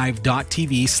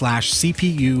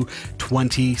cat5.tv/CPU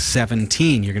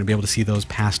 2017. You're going to be able to see those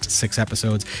past 6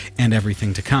 episodes and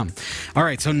everything to come. All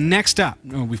right, so next up,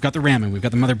 we've got the RAM and we've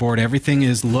got the motherboard. Everything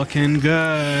is looking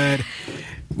good.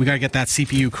 We got to get that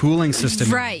CPU cooling system,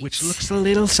 right, which looks a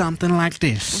little something like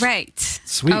this. Right.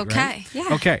 Sweet, okay. Right?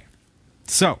 Yeah. Okay.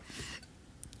 So,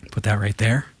 put that right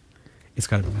there. It's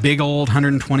got a big old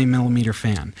 120 millimeter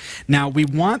fan. Now, we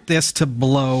want this to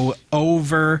blow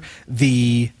over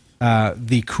the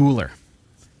cooler.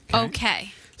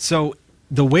 Okay. So,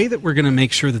 the way that we're going to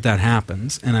make sure that that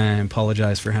happens, and I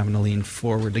apologize for having to lean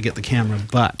forward to get the camera,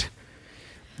 but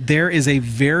there is a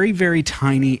very, very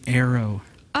tiny arrow.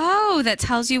 Oh, that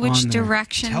tells you which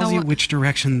direction. Tells you which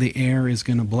direction the air is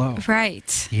going to blow.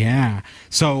 Right. Yeah.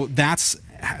 So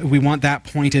we want that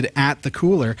pointed at the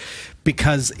cooler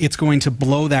because it's going to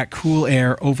blow that cool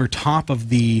air over top of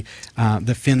the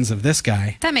fins of this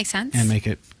guy. That makes sense. And make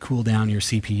it cool down your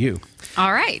CPU.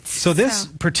 All right. So this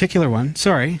particular one,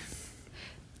 sorry,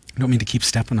 I don't mean to keep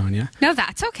stepping on you. No,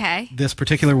 that's okay. This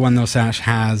particular one, though, Sash,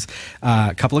 has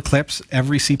a couple of clips.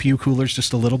 Every CPU cooler is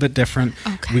just a little bit different.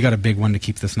 Okay. We got a big one to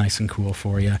keep this nice and cool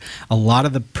for you. A lot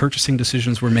of the purchasing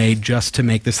decisions were made just to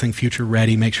make this thing future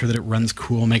ready, make sure that it runs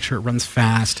cool, make sure it runs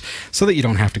fast, so that you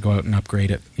don't have to go out and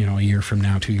upgrade it, you know, a year from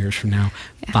now, 2 years from now,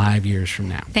 5 years from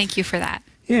now. Thank you for that.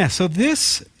 Yeah, so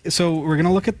we're going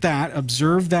to look at that,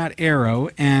 observe that arrow,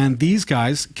 and these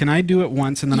guys, can I do it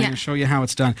once and then I'm going to show you how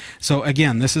it's done. So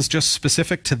again, this is just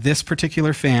specific to this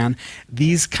particular fan.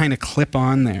 These kind of clip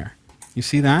on there. You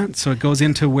see that? So it goes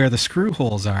into where the screw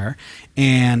holes are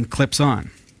and clips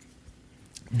on.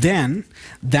 Then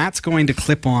that's going to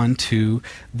clip on to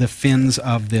the fins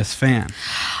of this fan.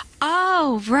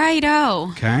 Oh,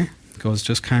 righto. Okay? Goes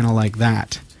just kind of like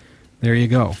that. There you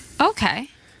go. Okay.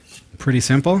 Pretty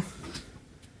simple.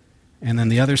 And then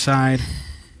the other side,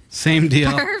 same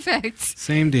deal. Perfect.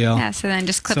 Same deal. Yeah, so then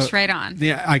just clips right on.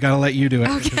 Yeah, I got to let you do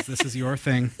it because this is your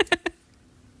thing.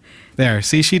 There,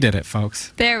 see, she did it,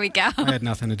 folks. There we go. I had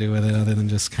nothing to do with it other than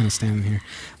just kind of standing here.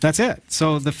 That's it.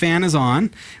 So the fan is on.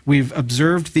 We've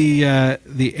observed the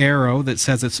arrow that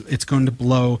says it's going to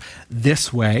blow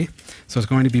this way. So it's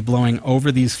going to be blowing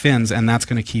over these fins, and that's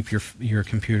going to keep your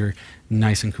computer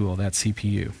nice and cool, that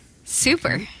CPU.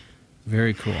 Super.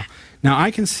 Very cool. Now I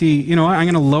can see, you know what, I'm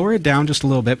going to lower it down just a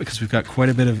little bit because we've got quite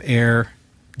a bit of air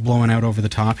blowing out over the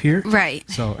top here. Right.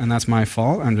 So, and that's my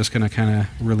fault. I'm just going to kind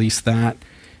of release that,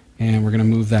 and we're going to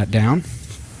move that down.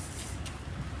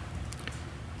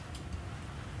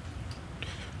 I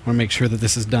want to make sure that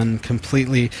this is done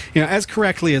completely, you know, as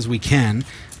correctly as we can,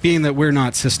 being that we're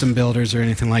not system builders or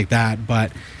anything like that,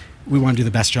 but we want to do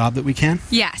the best job that we can.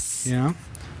 Yes. You know?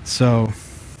 So,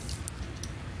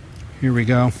 here we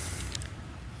go.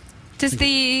 Does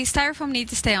the styrofoam need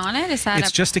to stay on it? Is that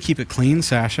It's just to keep it clean,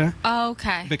 Sasha. Oh,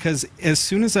 okay. Because as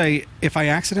soon as if I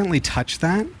accidentally touch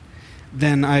that,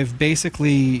 then I've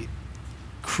basically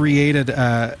created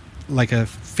like a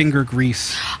finger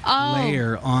grease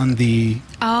layer on the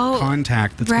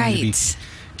contact that's going to be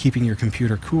keeping your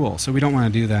computer cool. So we don't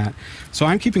want to do that. So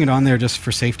I'm keeping it on there just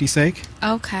for safety's sake,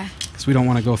 Okay. because we don't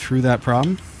want to go through that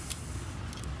problem.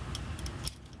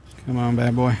 Come on,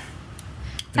 bad boy. There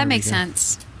That we makes go.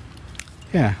 sense.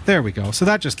 Yeah, there we go. So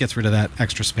that just gets rid of that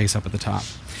extra space up at the top.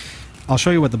 I'll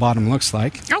show you what the bottom looks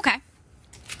like. Okay.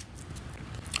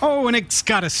 Oh, and it's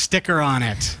got a sticker on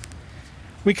it.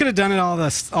 We could have done it all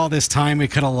this time. We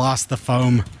could have lost the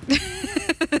foam. Look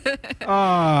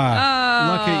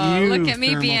at you. Look at me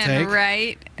Thermal being Take.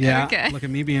 right. Yeah, Okay. look at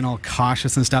me being all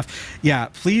cautious and stuff. Yeah,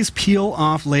 please peel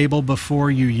off label before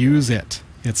you use it,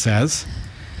 it says.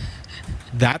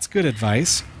 That's good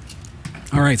advice.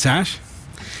 All right, Sash.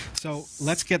 So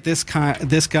let's get this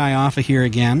guy off of here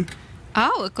again.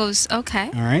 Oh, it goes. Okay.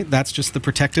 All right, that's just the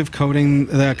protective coating,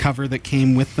 the cover that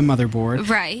came with the motherboard.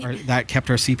 Right. That kept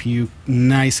our CPU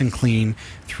nice and clean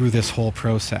through this whole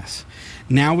process.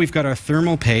 Now we've got our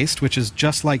thermal paste, which is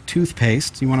just like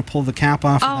toothpaste. You want to pull the cap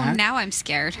off of Oh, that? now I'm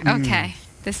scared. Okay.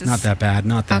 This is Not that bad,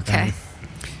 not that Okay.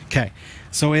 bad. Okay,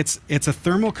 so it's a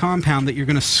thermal compound that you're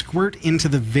going to squirt into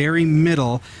the very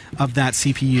middle of that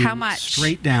CPU. How much?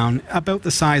 Straight down, about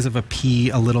the size of a pea,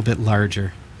 a little bit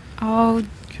larger. Oh,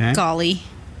 Okay, golly.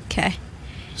 Okay.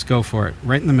 just go for it,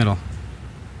 right in the middle.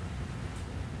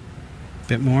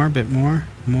 Bit more,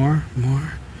 more.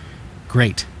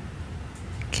 Great.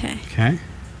 Okay. Okay.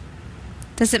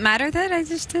 Does it matter that I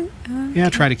just did? Yeah,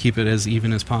 try to keep it as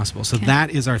even as possible. So Okay.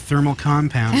 that is our thermal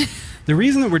compound. The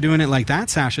reason that we're doing it like that,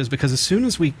 Sasha, is because as soon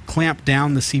as we clamp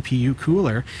down the CPU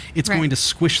cooler, it's Right. going to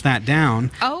squish that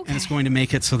down, Oh, and it's okay. going to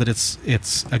make it so that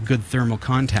it's a good thermal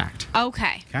contact.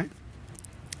 Okay. Okay.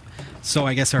 So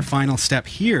I guess our final step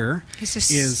here Is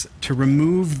this- is to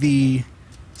remove the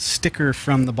sticker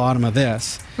from the bottom of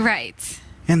this, Right.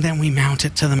 and then we mount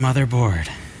it to the motherboard.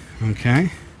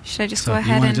 Okay. Should I just So go you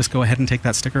ahead want to and just go ahead and take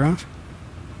that sticker off?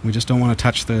 We just don't want to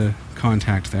touch the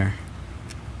contact there.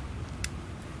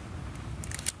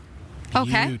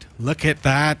 Okay. Beaut. Look at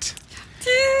that.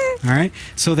 All right.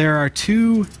 So there are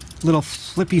two little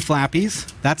flippy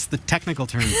flappies. That's the technical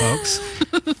term, folks.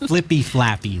 Flippy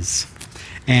flappies.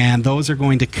 And those are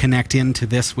going to connect into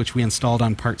this, which we installed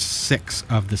on part 6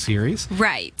 of the series.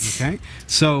 Right. Okay.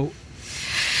 So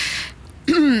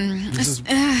this is,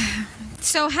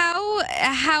 So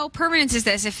how permanent is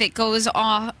this if it goes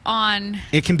on?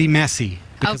 it can be messy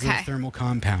because of Okay. the thermal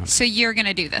compound. So you're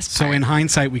gonna do this So part. in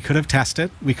hindsight, we could have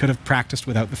tested. We could have practiced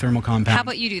without the thermal compound. How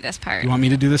about you do this part? You want me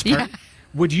to do this part? Yeah.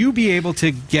 Would you be able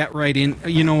to get right in?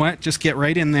 You know what? Just get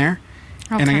right in there.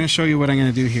 And I'm Okay. going to show you what I'm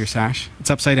going to do here, Sash. It's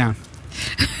upside down.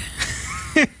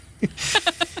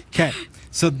 Okay.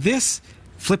 So this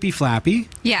flippy flappy,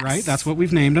 Yes. right? That's what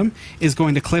we've named him, is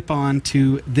going to clip on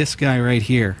to this guy right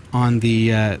here on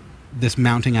the this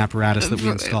mounting apparatus that we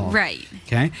installed. Right.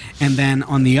 Okay. And then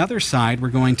on the other side, we're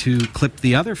going to clip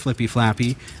the other flippy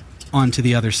flappy onto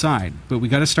the other side. But we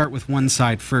got to start with one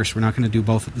side first. We're not going to do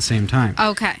both at the same time.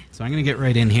 Okay. So I'm going to get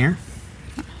right in here.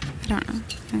 I don't know.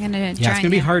 I'm gonna Yeah, it's join going to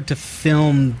be you. hard to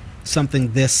film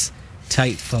something this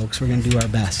tight, folks. We're going to do our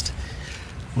best.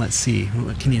 Let's see.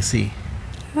 What can you see?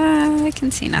 I can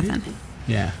see nothing.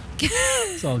 Yeah.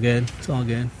 It's all good. It's all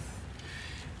good.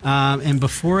 And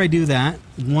before I do that,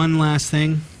 one last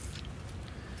thing.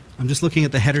 I'm just looking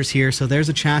at the headers here. So there's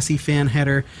a chassis fan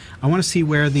header. I want to see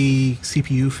where the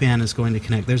CPU fan is going to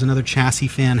connect. There's another chassis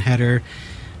fan header.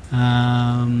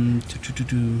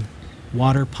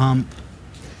 Water pump.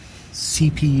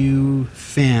 CPU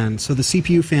fan. So the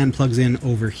CPU fan plugs in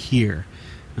over here.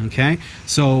 Okay?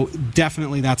 So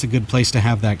definitely that's a good place to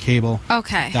have that cable.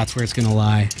 Okay. That's where it's going to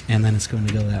lie, and then it's going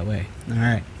to go that way. All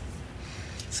right.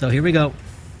 So here we go.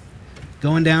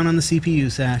 Going down on the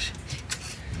CPU, Sash.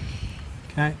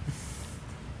 Okay.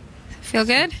 Feel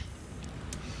good?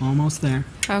 Almost there.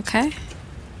 Okay.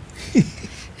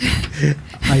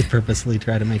 I purposely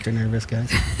try to make her nervous,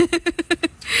 guys.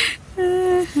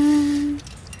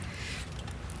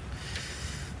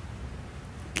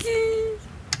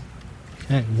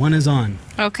 Okay, one is on.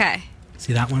 Okay.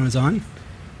 See, that one was on?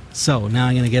 So now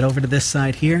I'm going to get over to this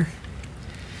side here.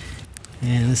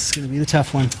 And this is going to be the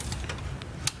tough one.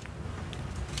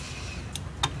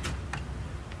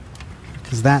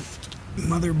 Because that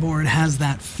motherboard has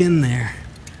that fin there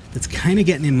that's kind of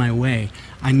getting in my way.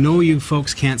 I know you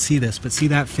folks can't see this, but see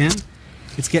that fin?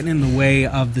 It's getting in the way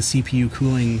of the CPU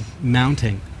cooling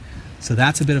mounting. So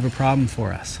that's a bit of a problem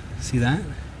for us. See that?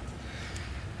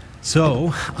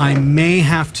 So I may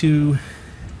have to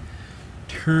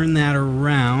turn that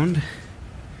around,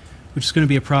 which is going to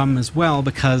be a problem as well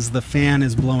because the fan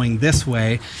is blowing this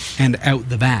way and out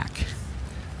the back.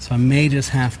 So I may just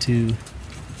have to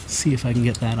see if I can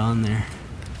get that on there,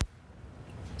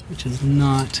 which is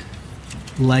not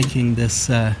liking this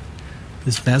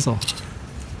this bezel.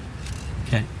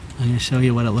 Okay, I'm going to show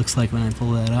you what it looks like when I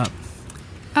pull that up.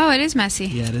 Oh, it is messy.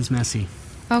 Yeah, it is messy.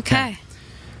 Okay.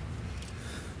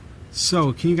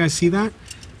 So, can you guys see that?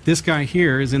 This guy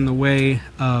here is in the way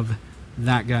of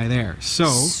that guy there. So,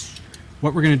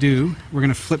 what we're going to do, we're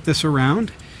going to flip this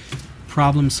around.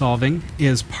 Problem solving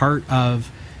is part of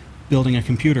building a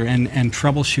computer and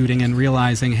troubleshooting and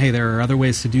realizing, hey, there are other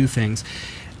ways to do things.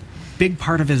 Big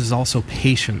part of it is also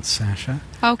patience, Sasha.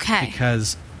 Okay.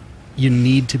 Because you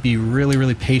need to be really,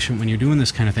 really patient when you're doing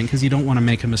this kind of thing, because you don't want to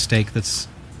make a mistake that's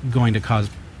going to cause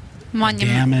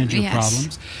damage or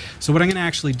problems. So what I'm going to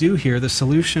actually do here, the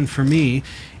solution for me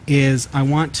is I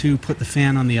want to put the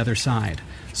fan on the other side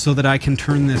so that I can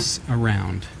turn this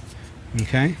around.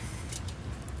 Okay?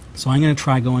 So I'm going to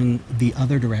try going the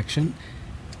other direction,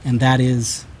 and that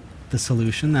is the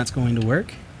solution. That's going to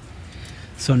work.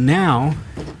 So now,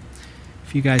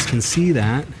 if you guys can see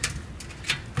that,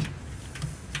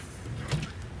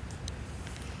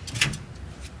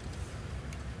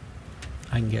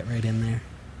 I can get right in there.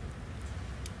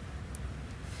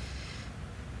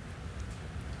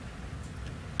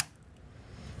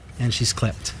 And she's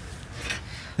clipped.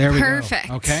 There we go. Perfect.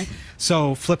 Okay.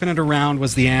 So flipping it around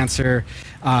was the answer.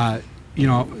 You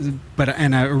know, but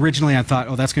originally I thought,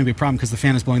 oh, that's going to be a problem because the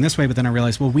fan is blowing this way. But then I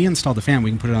realized, well, we installed the fan.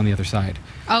 We can put it on the other side.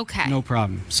 Okay. No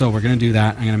problem. So we're going to do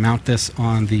that. I'm going to mount this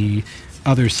on the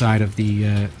other side of the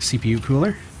CPU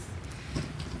cooler,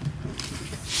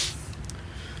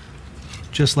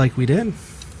 just like we did.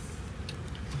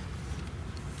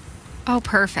 Oh,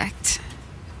 perfect.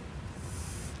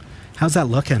 How's that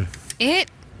looking? It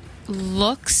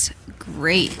looks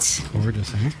great.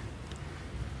 Gorgeous, eh?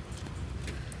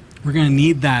 We're going to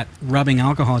need that rubbing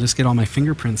alcohol to just get all my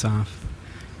fingerprints off.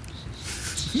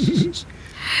 I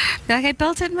feel like I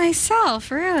built it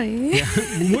myself, really. Yeah.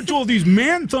 What's all these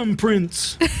man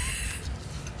thumbprints?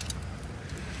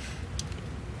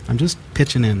 I'm just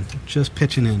pitching in. Just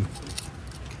pitching in.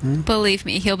 Believe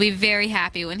me, he'll be very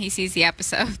happy when he sees the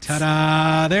episode.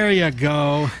 Ta-da! There you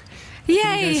go. Yay! You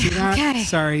guys see that? Okay.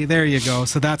 Sorry, there you go.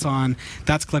 So that's on.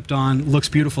 That's clipped on. Looks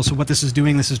beautiful. So what this is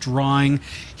doing, this is drawing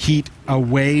heat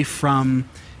away from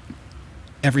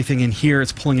everything in here.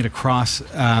 It's pulling it across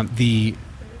the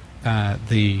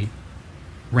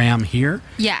RAM here.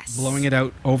 Yes. Blowing it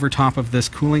out over top of this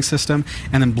cooling system,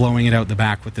 and then blowing it out the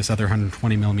back with this other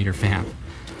 120 millimeter fan.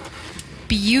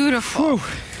 Beautiful.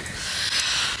 Whew.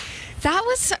 That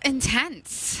was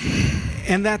intense.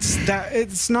 And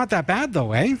it's not that bad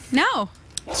though, eh? No.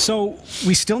 So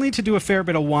we still need to do a fair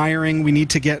bit of wiring. We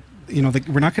need to get, you know,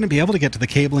 we're not going to be able to get to the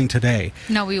cabling today.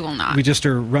 No, we will not. We just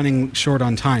are running short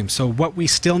on time. So what we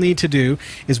still need to do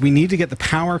is we need to get the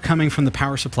power coming from the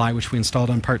power supply, which we installed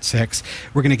on part 6.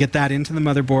 We're going to get that into the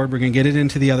motherboard. We're going to get it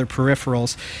into the other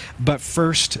peripherals. But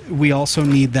first, we also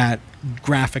need that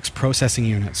graphics processing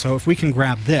unit. So if we can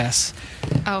grab this,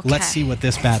 Okay. let's see what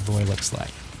this bad boy looks like.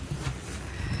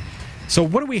 So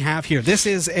what do we have here? This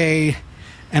is and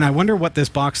I wonder what this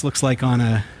box looks like on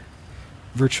a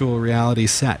virtual reality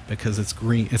set, because it's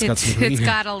green. It's got some green. It's here.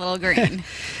 got a little green.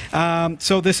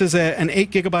 So this is an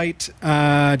 8 gigabyte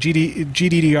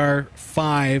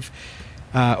GDDR5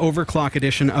 overclock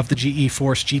edition of the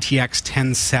GeForce GTX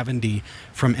 1070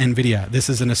 from NVIDIA. This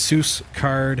is an Asus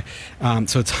card,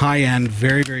 so it's high-end,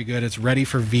 very, very good. It's ready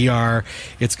for VR.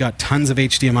 It's got tons of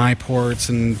HDMI ports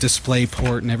and display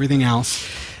port and everything else.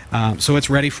 So it's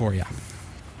ready for you.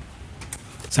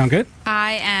 Sound good?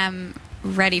 I am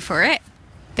ready for it.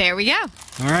 There we go.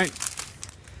 All right.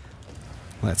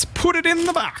 Let's put it in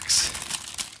the box.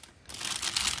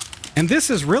 And this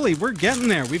is really, we're getting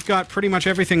there. We've got pretty much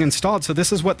everything installed. So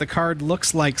this is what the card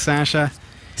looks like, Sasha.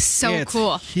 So It's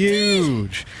cool.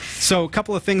 Huge. So a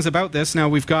couple of things about this. Now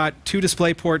we've got 2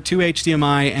 DisplayPort, 2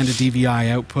 HDMI, and a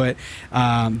DVI output.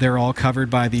 They're all covered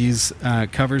by these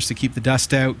covers to keep the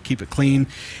dust out, keep it clean.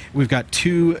 We've got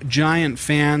 2 giant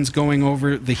fans going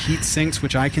over the heat sinks,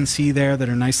 which I can see there, that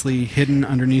are nicely hidden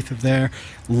underneath of there.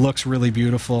 Looks really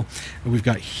beautiful. We've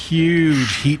got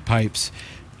huge heat pipes.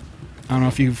 I don't know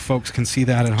if you folks can see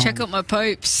that at home. Check out my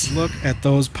pipes. Look at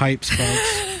those pipes,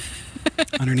 folks.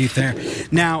 Underneath there.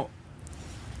 Now,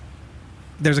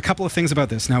 there's a couple of things about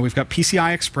this. Now, we've got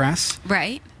PCI Express.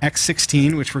 Right.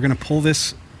 X16, which we're going to pull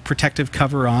this protective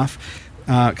cover off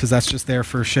because that's just there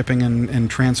for shipping and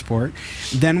transport.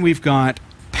 Then we've got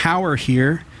power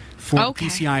here for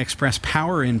PCI Express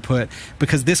power input,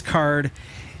 because this card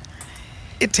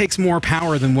it takes more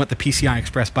power than what the PCI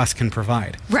Express bus can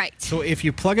provide. Right. So if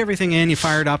you plug everything in, you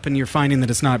fire it up, and you're finding that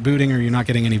it's not booting or you're not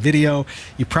getting any video,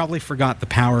 you probably forgot the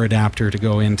power adapter to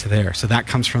go into there. So that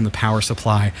comes from the power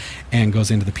supply and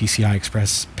goes into the PCI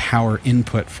Express power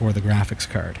input for the graphics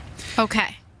card.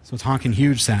 Okay. So it's honking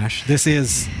huge, Sash. This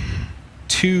is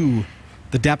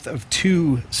the depth of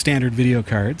 2 standard video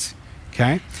cards.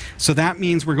 Okay? So that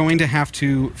means we're going to have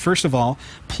to, first of all,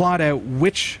 plot out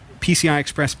which PCI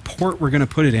Express port we're going to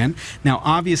put it in. Now,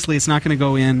 obviously, it's not going to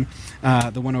go in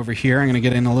the one over here. I'm going to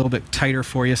get in a little bit tighter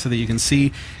for you so that you can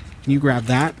see. Can you grab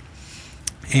that?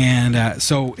 And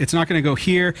so it's not going to go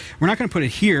here. We're not going to put it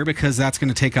here because that's going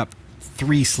to take up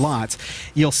 3 slots.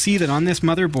 You'll see that on this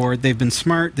motherboard, they've been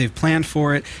smart, they've planned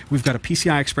for it. We've got a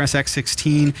PCI Express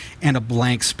X16 and a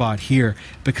blank spot here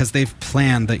because they've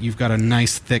planned that you've got a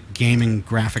nice thick gaming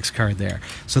graphics card there.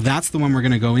 So that's the one we're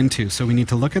going to go into. So we need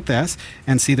to look at this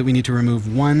and see that we need to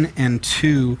remove 1 and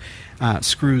 2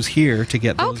 screws here to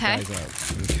get those guys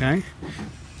out. Okay.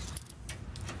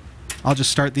 I'll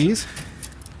just start these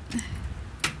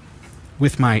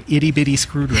with my itty bitty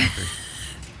screwdriver.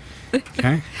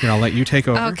 Okay, here, I'll let you take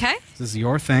over. Okay. This is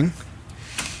your thing.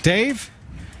 Dave,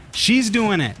 she's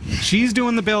doing it. She's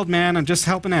doing the build, man. I'm just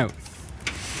helping out.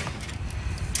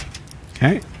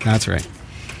 Okay, that's right.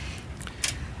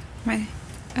 My,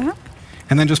 oh.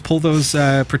 And then just pull those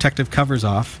protective covers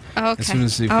off. Oh, okay. As soon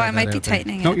as you've oh, got I that might be out there.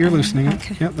 tightening it. No, you're loosening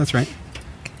okay. it. Yep, that's right.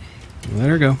 Let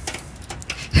her go.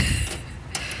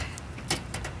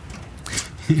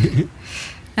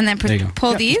 And then There you go.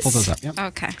 pull Yep, these? pull those up. Yep.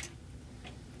 Okay.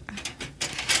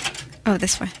 Oh,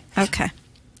 this way. Okay.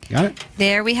 Got it?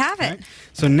 There we have it. Right.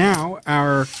 So now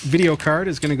our video card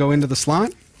is going to go into the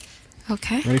slot.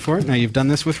 Okay. Ready for it? Now you've done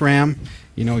this with RAM.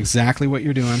 You know exactly what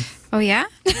you're doing. Oh, yeah?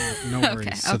 No worries.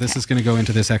 Okay, So this okay. is going to go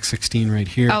into this X16 right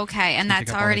here. Okay, and Take that's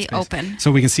up all that already space. open.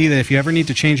 So we can see that if you ever need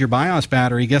to change your BIOS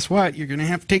battery, guess what? You're going to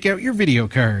have to take out your video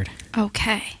card.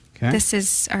 Okay. Okay. This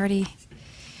is already...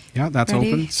 Yeah, that's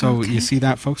Ready? open. So Okay. you see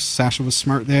that, folks? Sasha was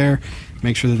smart there.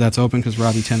 Make sure that that's open because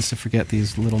Robbie tends to forget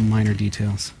these little minor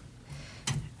details.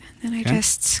 And I Okay.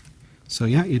 just... So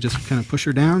yeah, you just kind of push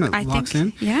her down. It I locks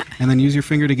think- in. yeah. And then use your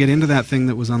finger to get into that thing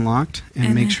that was unlocked and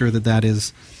And make then- sure that that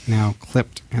is now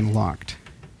clipped and locked.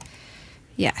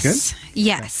 Yes. Good?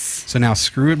 Yes. So now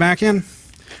screw it back in.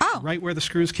 Oh. Right where the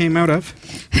screws came out of.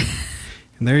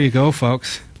 And there you go,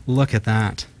 folks. Look at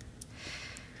that.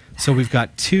 So we've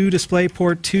got 2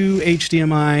 DisplayPort, 2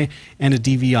 HDMI, and a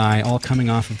DVI all coming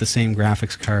off of the same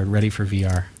graphics card ready for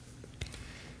VR.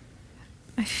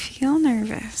 I feel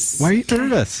nervous. Why are you Okay.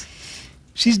 nervous?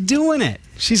 She's doing it.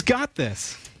 She's got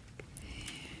this.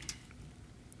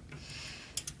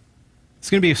 It's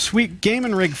going to be a sweet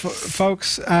gaming rig,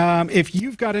 folks. If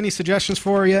you've got any suggestions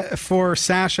for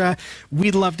Sasha,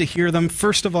 we'd love to hear them.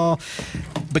 First of all,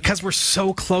 because we're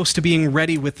so close to being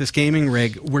ready with this gaming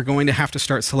rig, we're going to have to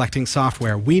start selecting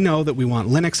software. We know that we want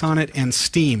Linux on it and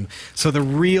Steam. So the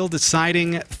real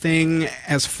deciding thing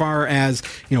as far as,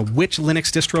 you know, which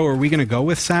Linux distro are we going to go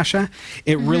with, Sasha,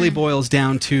 it really boils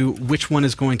down to which one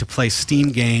is going to play Steam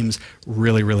games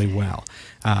really, really well.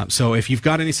 So if you've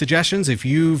got any suggestions, if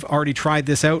you've already tried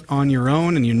this out on your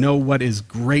own and you know what is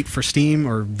great for Steam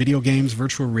or video games,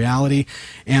 virtual reality,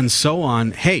 and so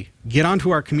on, hey, get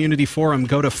onto our community forum.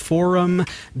 Go to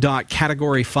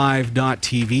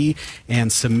forum.category5.tv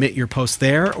and submit your post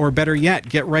there. Or better yet,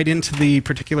 get right into the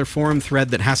particular forum thread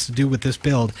that has to do with this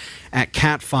build at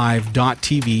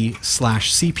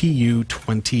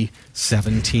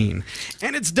cat5.tv/CPU2017.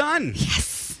 And it's done.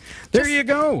 Yes. There you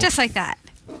go. Just like that.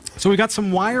 So we got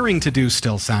some wiring to do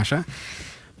still, Sasha.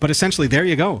 But essentially, there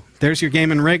you go. There's your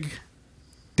gaming rig.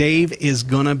 Dave is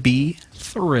going to be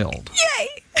thrilled. Yay!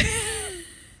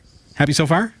 Happy so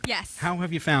far? Yes. How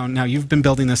have you found? Now, you've been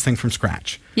building this thing from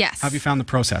scratch. Yes. How have you found the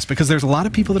process? Because there's a lot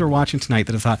of people that are watching tonight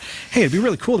that have thought, hey, it'd be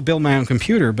really cool to build my own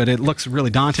computer, but it looks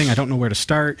really daunting. I don't know where to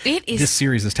start. It is. This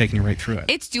series is taking you right through it.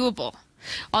 It's doable.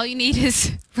 All you need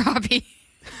is Robbie.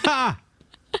 Ha!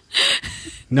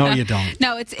 No, you don't.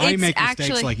 No, it's I make mistakes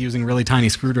actually like using really tiny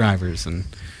screwdrivers and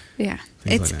yeah.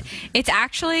 things like that. It's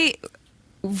actually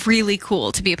really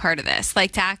cool to be a part of this.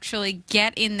 Like to actually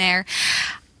get in there.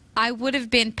 I would have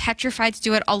been petrified to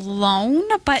do it alone,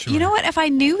 but you know what? If I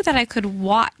knew that I could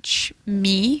watch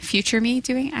me, future me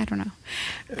doing it, I don't know.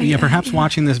 Yeah, perhaps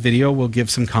watching this video will give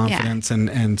some confidence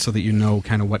and so that you know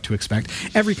kind of what to expect.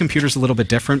 Every computer's a little bit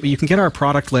different, but you can get our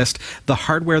product list, the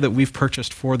hardware that we've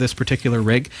purchased for this particular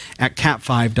rig at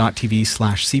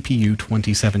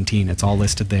cat5.tv/CPU2017. It's all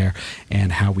listed there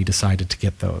and how we decided to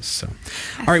get those. So,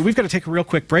 all right, we've got to take a real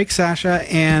quick break, Sasha,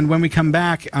 and when we come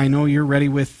back, I know you're ready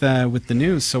with the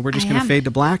news, so we're we're just going to fade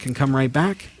to black and come right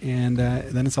back, and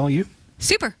then it's all you.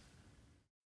 Super.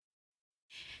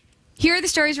 Here are the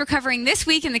stories we're covering this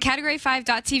week in the Category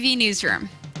 5.tv newsroom.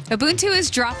 Ubuntu is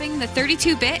dropping the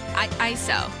 32-bit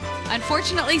ISO.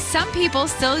 Unfortunately, some people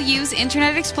still use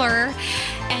Internet Explorer,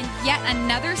 and yet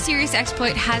another serious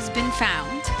exploit has been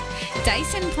found.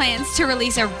 Dyson plans to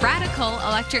release a radical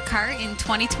electric car in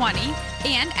 2020,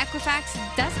 and Equifax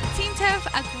doesn't seem to have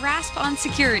a grasp on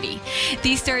security.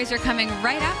 These stories are coming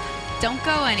right up. Don't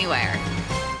go anywhere.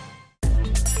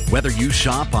 Whether you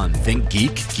shop on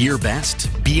ThinkGeek,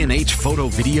 GearBest, B&H Photo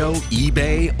Video,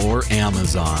 eBay, or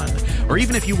Amazon, or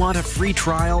even if you want a free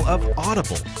trial of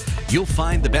Audible, you'll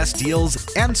find the best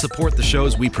deals and support the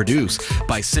shows we produce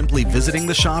by simply visiting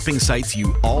the shopping sites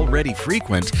you already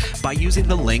frequent by using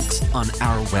the links on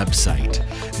our website.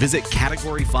 Visit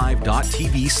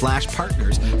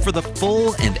category5.tv/partners for the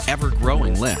full and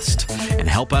ever-growing list, and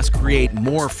help us create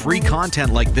more free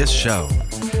content like this show.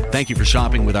 Thank you for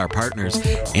shopping with our partners,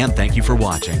 and thank you for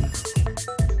watching.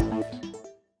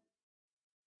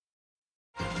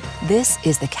 This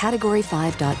is the Category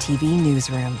 5.tv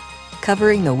newsroom,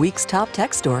 covering the week's top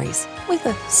tech stories with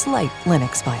a slight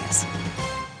Linux bias.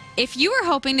 If you were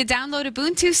hoping to download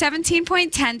Ubuntu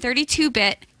 17.10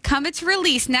 32-bit, come its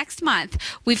release next month,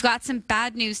 we've got some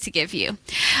bad news to give you.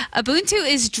 Ubuntu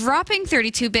is dropping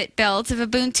 32-bit builds of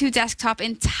Ubuntu Desktop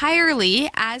entirely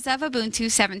as of Ubuntu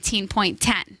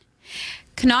 17.10.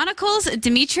 Canonical's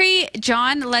Dmitry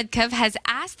John Ledkov has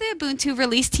asked the Ubuntu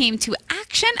release team to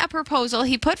action a proposal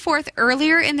he put forth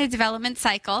earlier in the development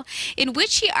cycle, in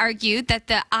which he argued that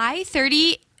the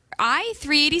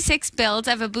i386 builds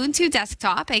of Ubuntu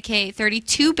Desktop, aka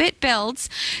 32-bit builds,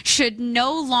 should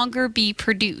no longer be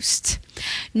produced.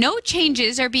 No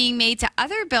changes are being made to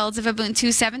other builds of Ubuntu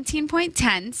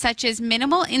 17.10, such as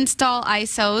minimal install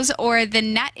ISOs or the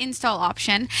net install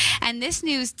option, and this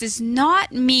news does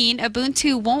not mean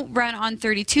Ubuntu won't run on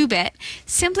 32-bit,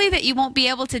 simply that you won't be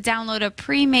able to download a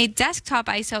pre-made desktop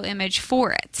ISO image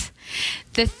for it.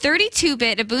 The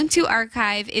 32-bit Ubuntu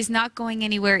archive is not going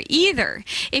anywhere either.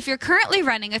 If you're currently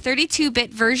running a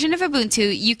 32-bit version of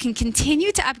Ubuntu, you can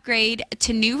continue to upgrade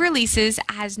to new releases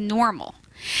as normal.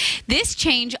 This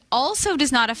change also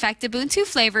does not affect Ubuntu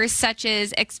flavors such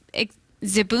as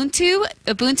Xubuntu,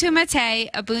 Ubuntu Mate,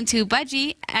 Ubuntu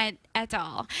Budgie, et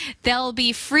al. They'll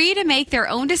be free to make their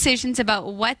own decisions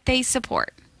about what they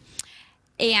support.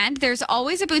 And there's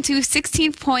always Ubuntu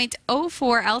 16.04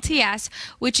 LTS,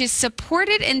 which is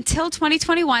supported until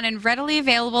 2021 and readily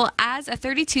available as a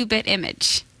 32-bit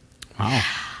image. Wow.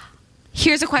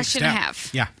 Here's a question I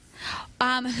have. Yeah.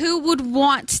 Who would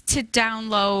want to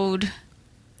download...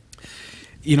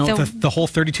 You know, the whole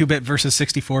 32-bit versus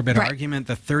 64-bit argument,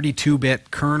 the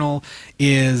 32-bit kernel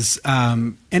is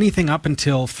anything up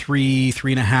until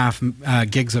 3.5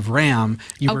 gigs of RAM,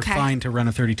 you were fine to run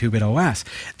a 32-bit OS.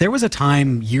 There was a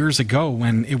time years ago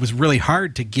when it was really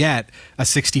hard to get a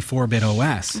 64-bit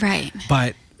OS. Right.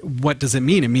 But what does it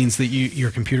mean? It means that your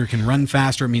computer can run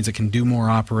faster. It means it can do more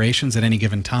operations at any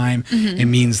given time. It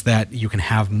means that you can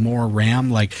have more RAM.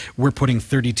 Like, we're putting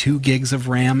 32 gigs of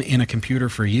RAM in a computer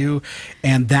for you,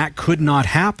 and that could not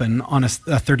happen on a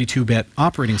 32-bit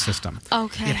operating system.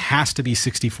 Okay. It has to be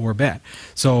 64-bit.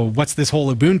 So what's this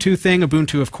whole Ubuntu thing?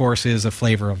 Ubuntu, of course, is a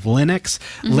flavor of Linux.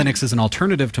 Linux is an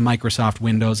alternative to Microsoft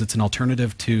Windows. It's an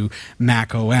alternative to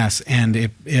Mac OS, and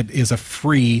it is a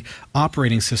free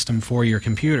operating system for your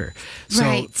computer.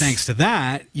 So thanks to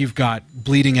that, you've got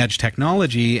bleeding edge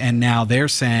technology, and now they're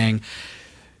saying,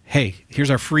 hey, here's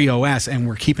our free OS, and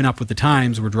we're keeping up with the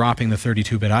times. We're dropping the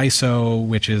 32-bit ISO,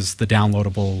 which is the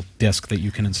downloadable disk that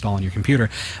you can install on your computer.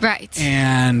 Right.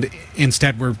 And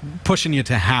instead, we're pushing you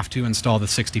to have to install the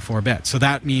 64-bit. So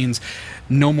that means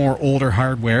no more older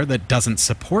hardware that doesn't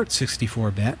support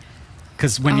 64-bit.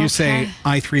 Because when you say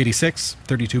i386,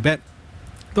 32-bit,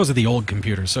 those are the old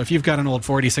computers. So if you've got an old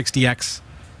 4060X,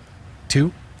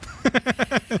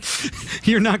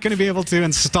 you're not going to be able to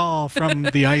install from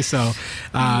the ISO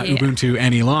Ubuntu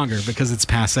any longer because it's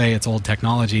passé, it's old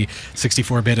technology.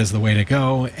 64-bit is the way to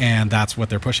go, and that's what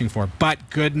they're pushing for. But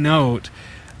good note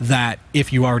that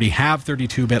if you already have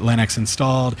 32-bit Linux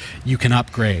installed, you can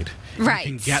upgrade. Right.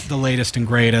 You can get the latest and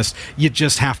greatest. You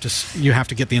just have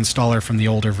to get the installer from the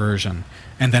older version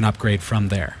and then upgrade from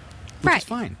there. Which is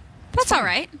fine. That's all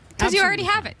right, because you already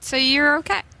have it, so you're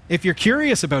okay. If you're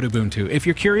curious about Ubuntu, if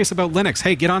you're curious about Linux,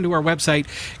 hey, get onto our website,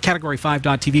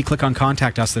 category5.tv, click on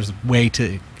Contact Us. There's a way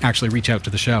to actually reach out to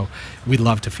the show. We'd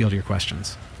love to field your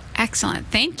questions. Excellent.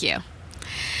 Thank you.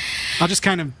 I'll just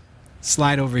kind of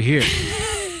slide over here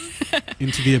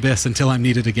into the abyss until I'm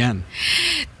needed again.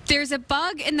 There's a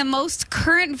bug in the most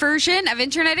current version of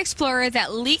Internet Explorer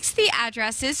that leaks the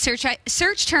addresses,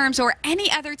 search terms, or any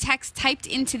other text typed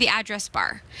into the address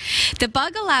bar. The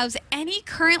bug allows any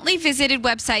currently visited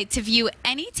website to view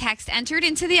any text entered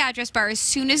into the address bar as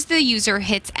soon as the user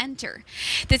hits enter.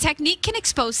 The technique can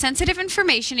expose sensitive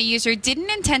information a user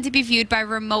didn't intend to be viewed by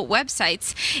remote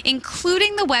websites,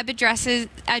 including the web address the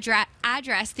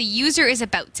user is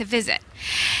about to visit.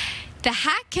 The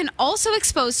hack can also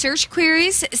expose search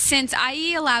queries, since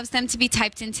IE allows them to be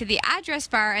typed into the address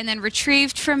bar and then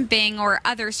retrieved from Bing or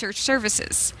other search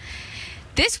services.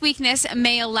 This weakness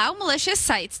may allow malicious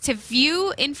sites to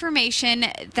view information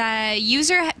the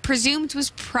user presumed was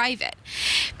private.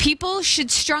 People should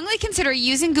strongly consider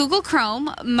using Google Chrome,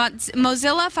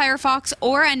 Mozilla Firefox,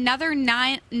 or another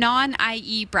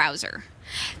non-IE browser.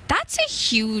 That's a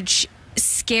huge,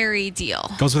 scary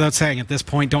deal. Goes without saying, at this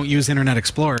point, don't use Internet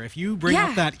Explorer. If you bring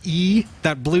up that E,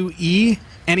 that blue E,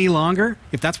 any longer,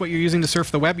 if that's what you're using to surf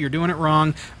the web, you're doing it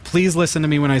wrong. Please listen to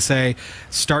me when I say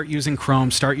start using Chrome,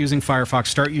 start using Firefox,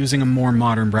 start using a more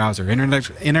modern browser.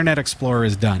 Internet Explorer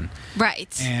is done.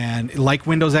 Right. And like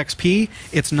Windows XP,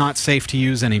 it's not safe to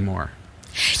use anymore.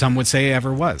 Some would say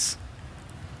ever was.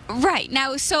 Right.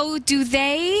 Now, so do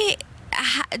they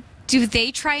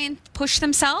try and push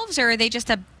themselves, or are they just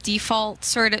a default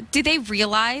sort of? Do they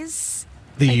realize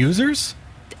the users?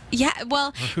 Yeah.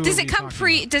 Well, does it come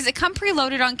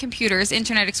preloaded on computers?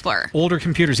 Internet Explorer. Older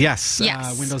computers, yes.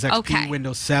 Yes. Windows XP, Okay.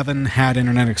 Windows 7 had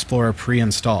Internet Explorer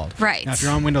pre-installed. Right. Now, if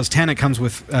you're on Windows 10, it comes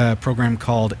with a program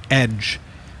called Edge.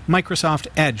 Microsoft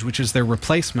Edge, which is their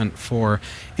replacement for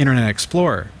Internet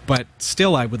Explorer. But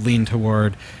still, I would lean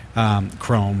toward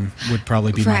Chrome would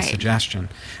probably be my suggestion.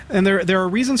 And there are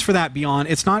reasons for that beyond.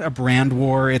 It's not a brand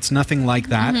war. It's nothing like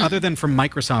that, other than from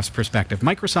Microsoft's perspective.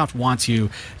 Microsoft wants you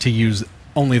to use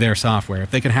only their software.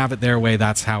 If they can have it their way,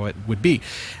 that's how it would be.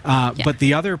 But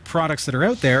the other products that are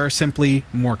out there are simply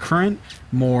more current,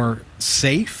 more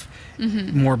safe,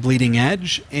 more bleeding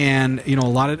edge, and a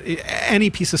lot of any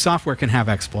piece of software can have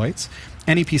exploits.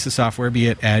 Any piece of software, be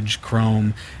it Edge,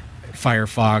 Chrome,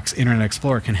 Firefox, Internet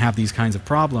Explorer, can have these kinds of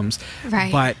problems.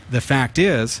 Right. But the fact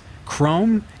is,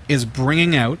 Chrome is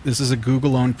bringing out, this is a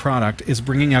Google-owned product, is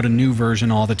bringing out a new version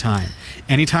all the time.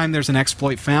 Anytime there's an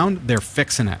exploit found, they're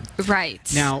fixing it. Right.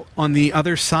 Now, on the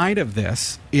other side of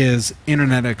this is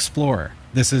Internet Explorer.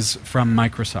 This is from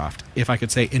Microsoft. If I could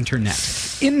say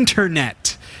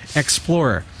Internet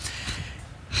Explorer.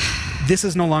 This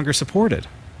is no longer supported.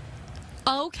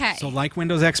 Okay. So like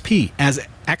Windows XP, as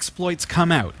exploits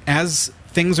come out, as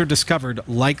things are discovered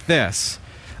like this,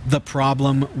 the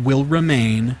problem will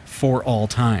remain for all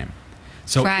time.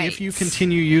 So if you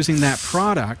continue using that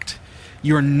product,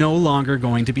 you're no longer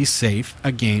going to be safe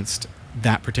against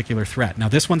that particular threat. Now,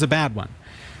 this one's a bad one.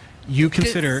 You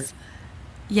consider,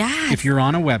 if you're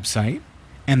on a website,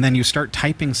 and then you start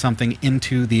typing something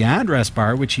into the address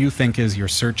bar, which you think is your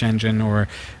search engine or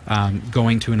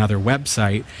going to another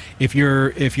website. If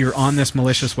you're on this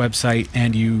malicious website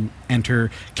and you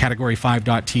enter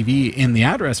category5.tv in the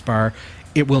address bar,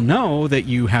 it will know that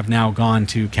you have now gone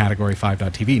to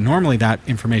category5.tv. Normally, that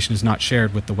information is not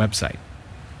shared with the website.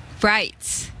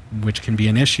 Right. Which can be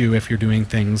an issue if you're doing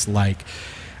things like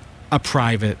a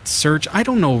private search. I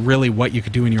don't know really what you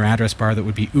could do in your address bar that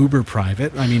would be uber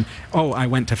private. I mean, oh, I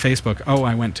went to Facebook. Oh,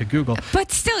 I went to Google. But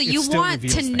still, you want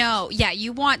to know. Yeah,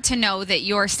 you want to know that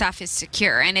your stuff is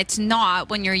secure, and it's not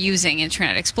when you're using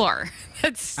Internet Explorer.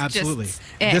 That's absolutely just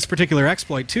this particular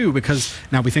exploit too, because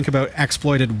now we think about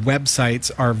exploited websites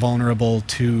are vulnerable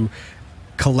to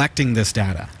collecting this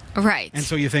data. Right. And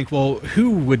so you think, well, who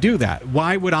would do that?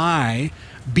 Why would I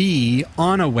be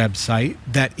on a website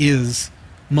that is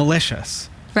malicious?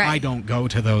 Right. I don't go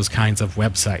to those kinds of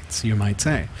websites, you might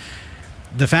say.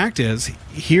 The fact is,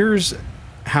 here's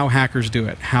how hackers do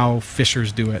it, how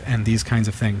phishers do it, and these kinds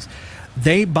of things.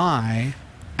 They buy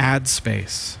ad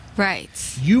space. Right.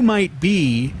 You might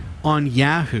be on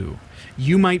Yahoo.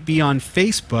 You might be on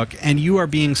Facebook, and you are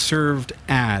being served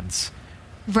ads.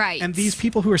 Right. And these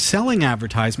people who are selling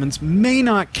advertisements may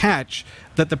not catch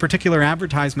that the particular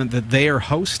advertisement that they are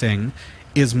hosting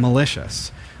is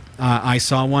malicious. I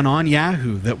saw one on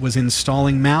Yahoo that was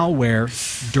installing malware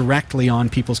directly on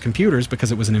people's computers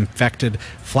because it was an infected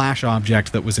Flash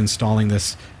object that was installing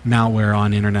this malware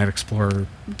on Internet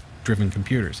Explorer-driven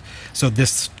computers. So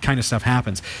this kind of stuff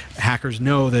happens. Hackers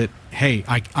know that, hey,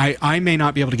 I may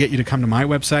not be able to get you to come to my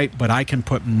website, but I can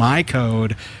put my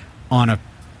code on a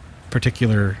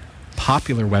particular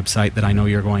popular website that I know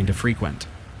you're going to frequent.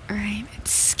 Right.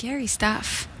 It's scary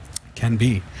stuff. Can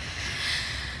be.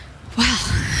 Well,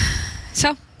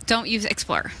 so don't use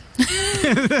Explorer.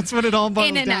 That's what it all boils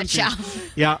down in a nutshell.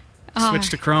 to. Yeah. Switch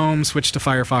to Chrome, switch to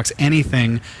Firefox,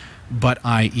 anything but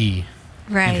IE.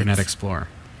 Right. Internet Explorer.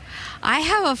 I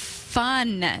have a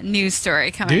fun news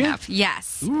story coming up.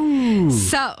 Yes. Ooh.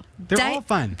 So They're all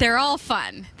fun. They're all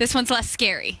fun. This one's less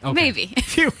scary. Okay. Maybe.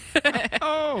 Phew.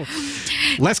 Oh.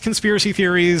 Less conspiracy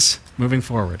theories moving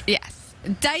forward. Yes.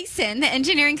 Dyson, the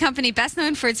engineering company best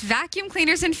known for its vacuum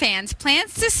cleaners and fans,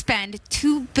 plans to spend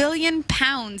 £2 billion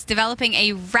developing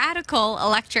a radical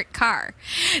electric car.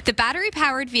 The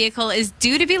battery-powered vehicle is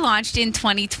due to be launched in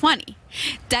 2020.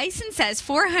 Dyson says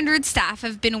 400 staff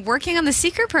have been working on the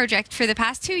secret project for the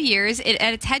past 2 years at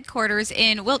its headquarters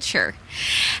in Wiltshire.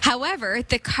 However,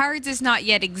 the car does not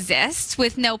yet exist,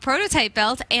 with no prototype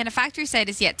built, and a factory site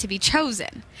is yet to be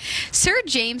chosen. Sir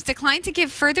James declined to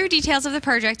give further details of the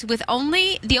project, with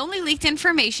the only leaked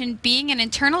information being an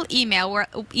internal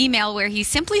email where he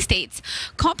simply states,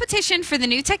 "Competition for the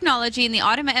new technology in the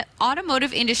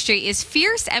automotive industry is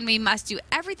fierce, and we must do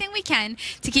everything we can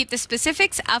to keep the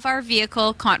specifics of our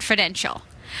vehicle confidential."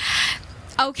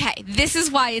 Okay, this is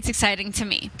why it's exciting to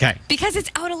me. Okay. Because it's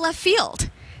out of left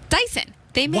field. Dyson,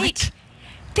 they make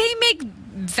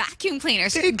vacuum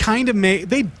cleaners. They kind of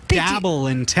dabble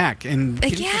in tech and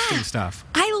interesting stuff.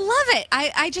 I love it.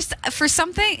 I just, for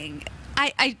something,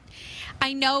 I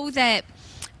know that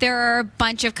there are a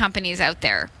bunch of companies out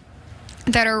there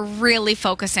that are really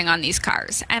focusing on these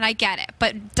cars, and I get it.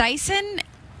 But Dyson,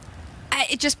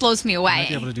 it just blows me away. Might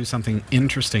be able to do something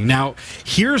interesting. Now,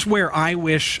 here's where I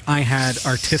wish I had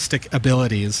artistic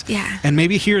abilities. Yeah. And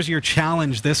maybe here's your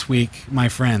challenge this week, my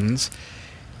friends.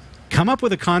 Come up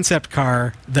with a concept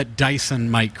car that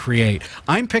Dyson might create.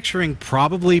 I'm picturing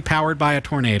probably powered by a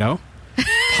tornado,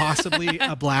 possibly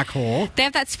a black hole. They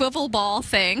have that swivel ball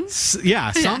thing.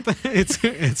 Something.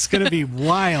 It's going to be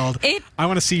wild. I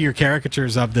want to see your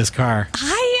caricatures of this car.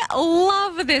 I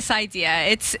love this idea.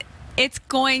 It's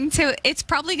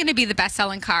probably going to be the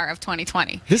best-selling car of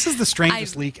 2020. This is the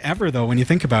strangest leak ever, though, when you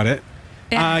think about it.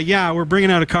 Yeah, we're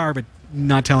bringing out a car, but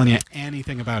not telling you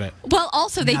anything about it. Well,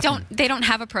 also they don't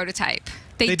have a prototype.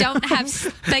 They don't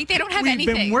have anything.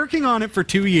 We've been working on it for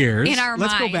 2 years. In our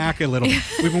Let's mind. go back a little.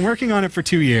 We've been working on it for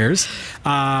 2 years.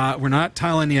 We're not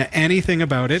telling you anything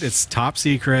about it. It's top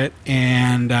secret,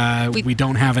 and we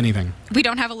don't have anything. We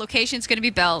don't have a location it's going to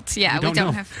be built. Yeah, we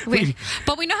don't have.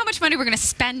 But we know how much money we're going to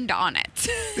spend on it.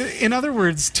 In other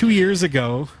words, 2 years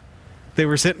ago, they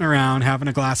were sitting around having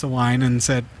a glass of wine and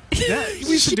said, yeah,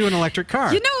 we should do an electric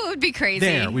car. You know, it would be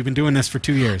crazy. We've been doing this for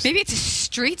 2 years. Maybe it's a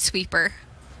street sweeper.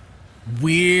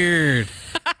 Weird.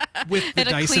 With the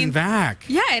Dyson vac.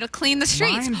 Yeah, it'll clean the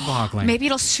streets. Mind-boggling. Maybe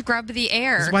it'll scrub the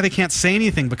air. This is why they can't say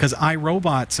anything, because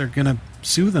iRobots are going to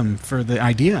sue them for the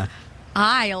idea.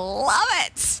 I love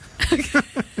it.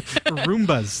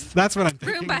 Roombas. That's what I'm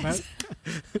thinking about. Roombas.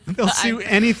 They'll sue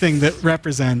anything that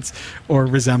represents or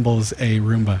resembles a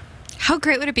Roomba. How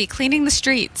great would it be cleaning the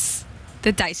streets?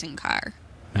 The Dyson car.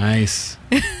 Nice.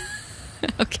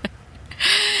 Okay.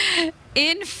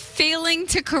 In failing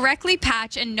to correctly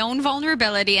patch a known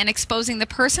vulnerability and exposing the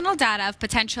personal data of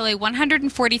potentially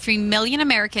 143 million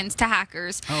Americans to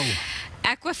hackers,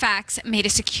 Equifax made a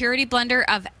security blunder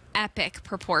of epic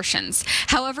proportions.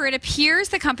 However, it appears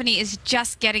the company is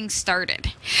just getting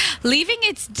started. Leaving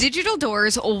its digital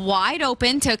doors wide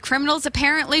open to criminals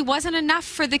apparently wasn't enough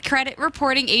for the credit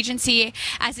reporting agency,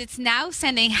 as it's now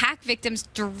sending hack victims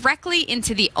directly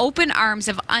into the open arms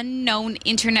of unknown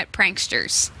internet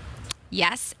pranksters.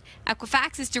 Yes,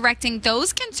 Equifax is directing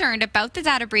those concerned about the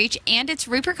data breach and its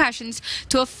repercussions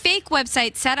to a fake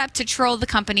website set up to troll the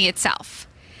company itself.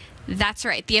 That's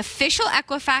right. The official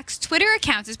Equifax Twitter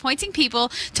account is pointing people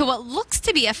to what looks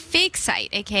to be a fake site,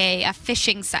 aka a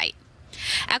phishing site.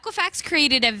 Equifax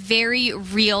created a very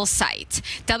real site,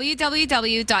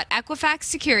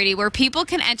 www.equifaxsecurity, where people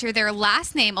can enter their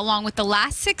last name along with the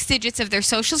last 6 digits of their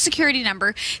social security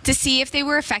number to see if they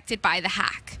were affected by the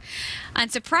hack.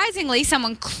 Unsurprisingly,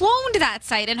 someone cloned that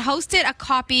site and hosted a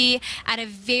copy at a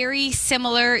very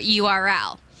similar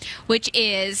URL, which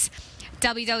is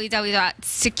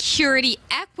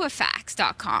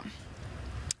www.securityequifax.com.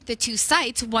 The two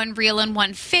sites, one real and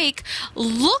one fake,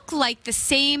 look like the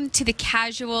same to the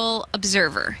casual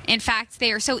observer. In fact,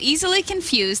 they are so easily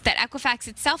confused that Equifax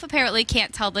itself apparently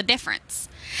can't tell the difference.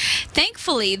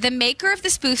 Thankfully, the maker of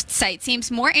the spoofed site seems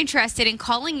more interested in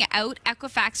calling out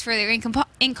Equifax for their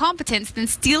incompetence than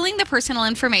stealing the personal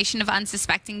information of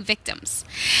unsuspecting victims.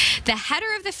 The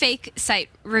header of the fake site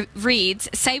reads,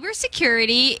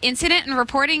 "Cybersecurity incident and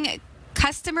reporting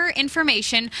customer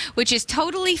information, which is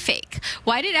totally fake.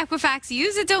 Why did Equifax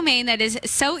use a domain that is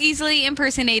so easily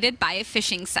impersonated by a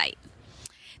phishing site?"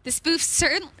 The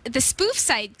spoof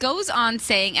site goes on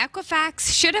saying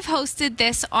Equifax should have hosted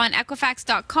this on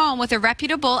Equifax.com with a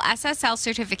reputable SSL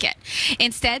certificate.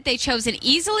 Instead, they chose an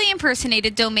easily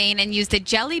impersonated domain and used a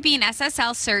Jelly Bean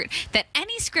SSL cert that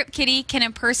any script kiddie can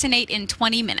impersonate in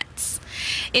 20 minutes.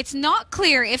 It's not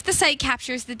clear if the site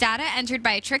captures the data entered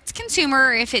by a tricked consumer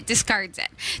or if it discards it.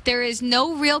 There is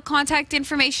no real contact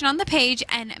information on the page,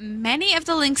 and many of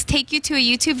the links take you to a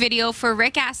YouTube video for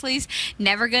Rick Astley's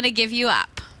Never Gonna Give You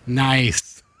Up.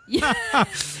 Nice.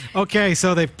 Okay,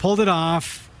 so they've pulled it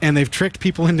off, and they've tricked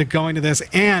people into going to this,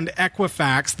 and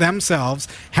Equifax themselves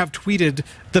have tweeted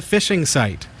the phishing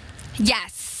site.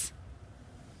 Yes.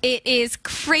 It is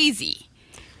crazy.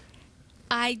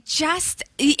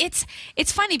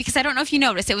 It's funny because I don't know if you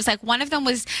noticed, it was like one of them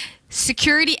was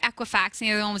Security Equifax and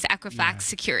the other one was Equifax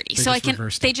Security.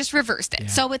 They just reversed it. Yeah.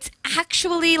 So it's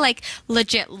actually like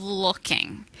legit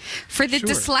looking. For the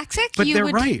dyslexic, but you they're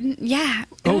would, right. Yeah.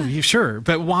 Oh, sure.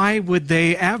 But why would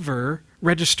they ever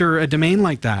register a domain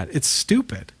like that? It's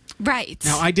stupid. Right.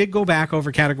 Now, I did go back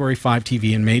over Category 5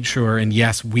 TV and made sure, and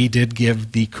yes, we did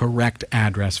give the correct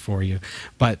address for you.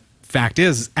 But fact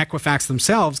is, Equifax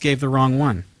themselves gave the wrong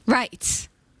one. Right.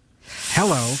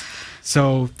 Hello.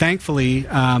 So thankfully,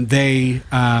 they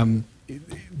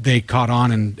caught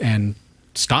on and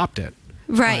stopped it.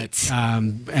 Right. But,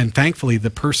 and thankfully, the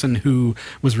person who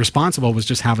was responsible was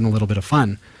just having a little bit of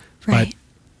fun. Right.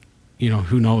 But,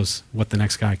 who knows what the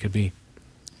next guy could be.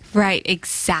 Right,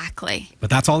 exactly. But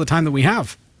that's all the time that we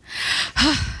have.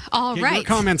 All Get right. your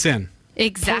comments in.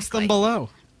 Exactly. Post them below.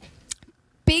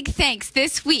 Big thanks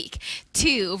this week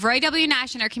to Roy W.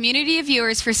 Nash and our community of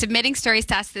viewers for submitting stories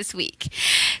to us this week.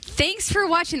 Thanks for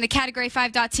watching the Category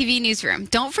 5.tv newsroom.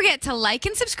 Don't forget to like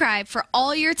and subscribe for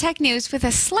all your tech news with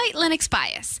a slight Linux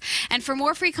bias. And for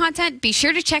more free content, be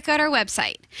sure to check out our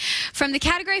website. From the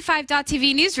Category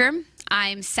 5.tv newsroom,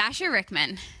 I'm Sasha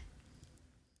Rickman.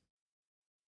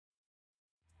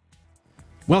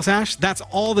 Well, Sash, that's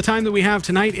all the time that we have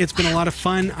tonight. It's been a lot of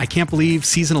fun. I can't believe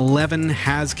Season 11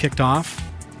 has kicked off.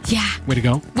 Yeah. Way to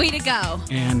go. Way to go.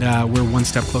 And we're one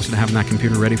step closer to having that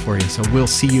computer ready for you. So we'll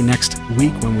see you next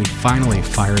week when we finally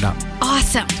fire it up.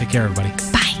 Awesome. Take care, everybody.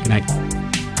 Bye. Good night.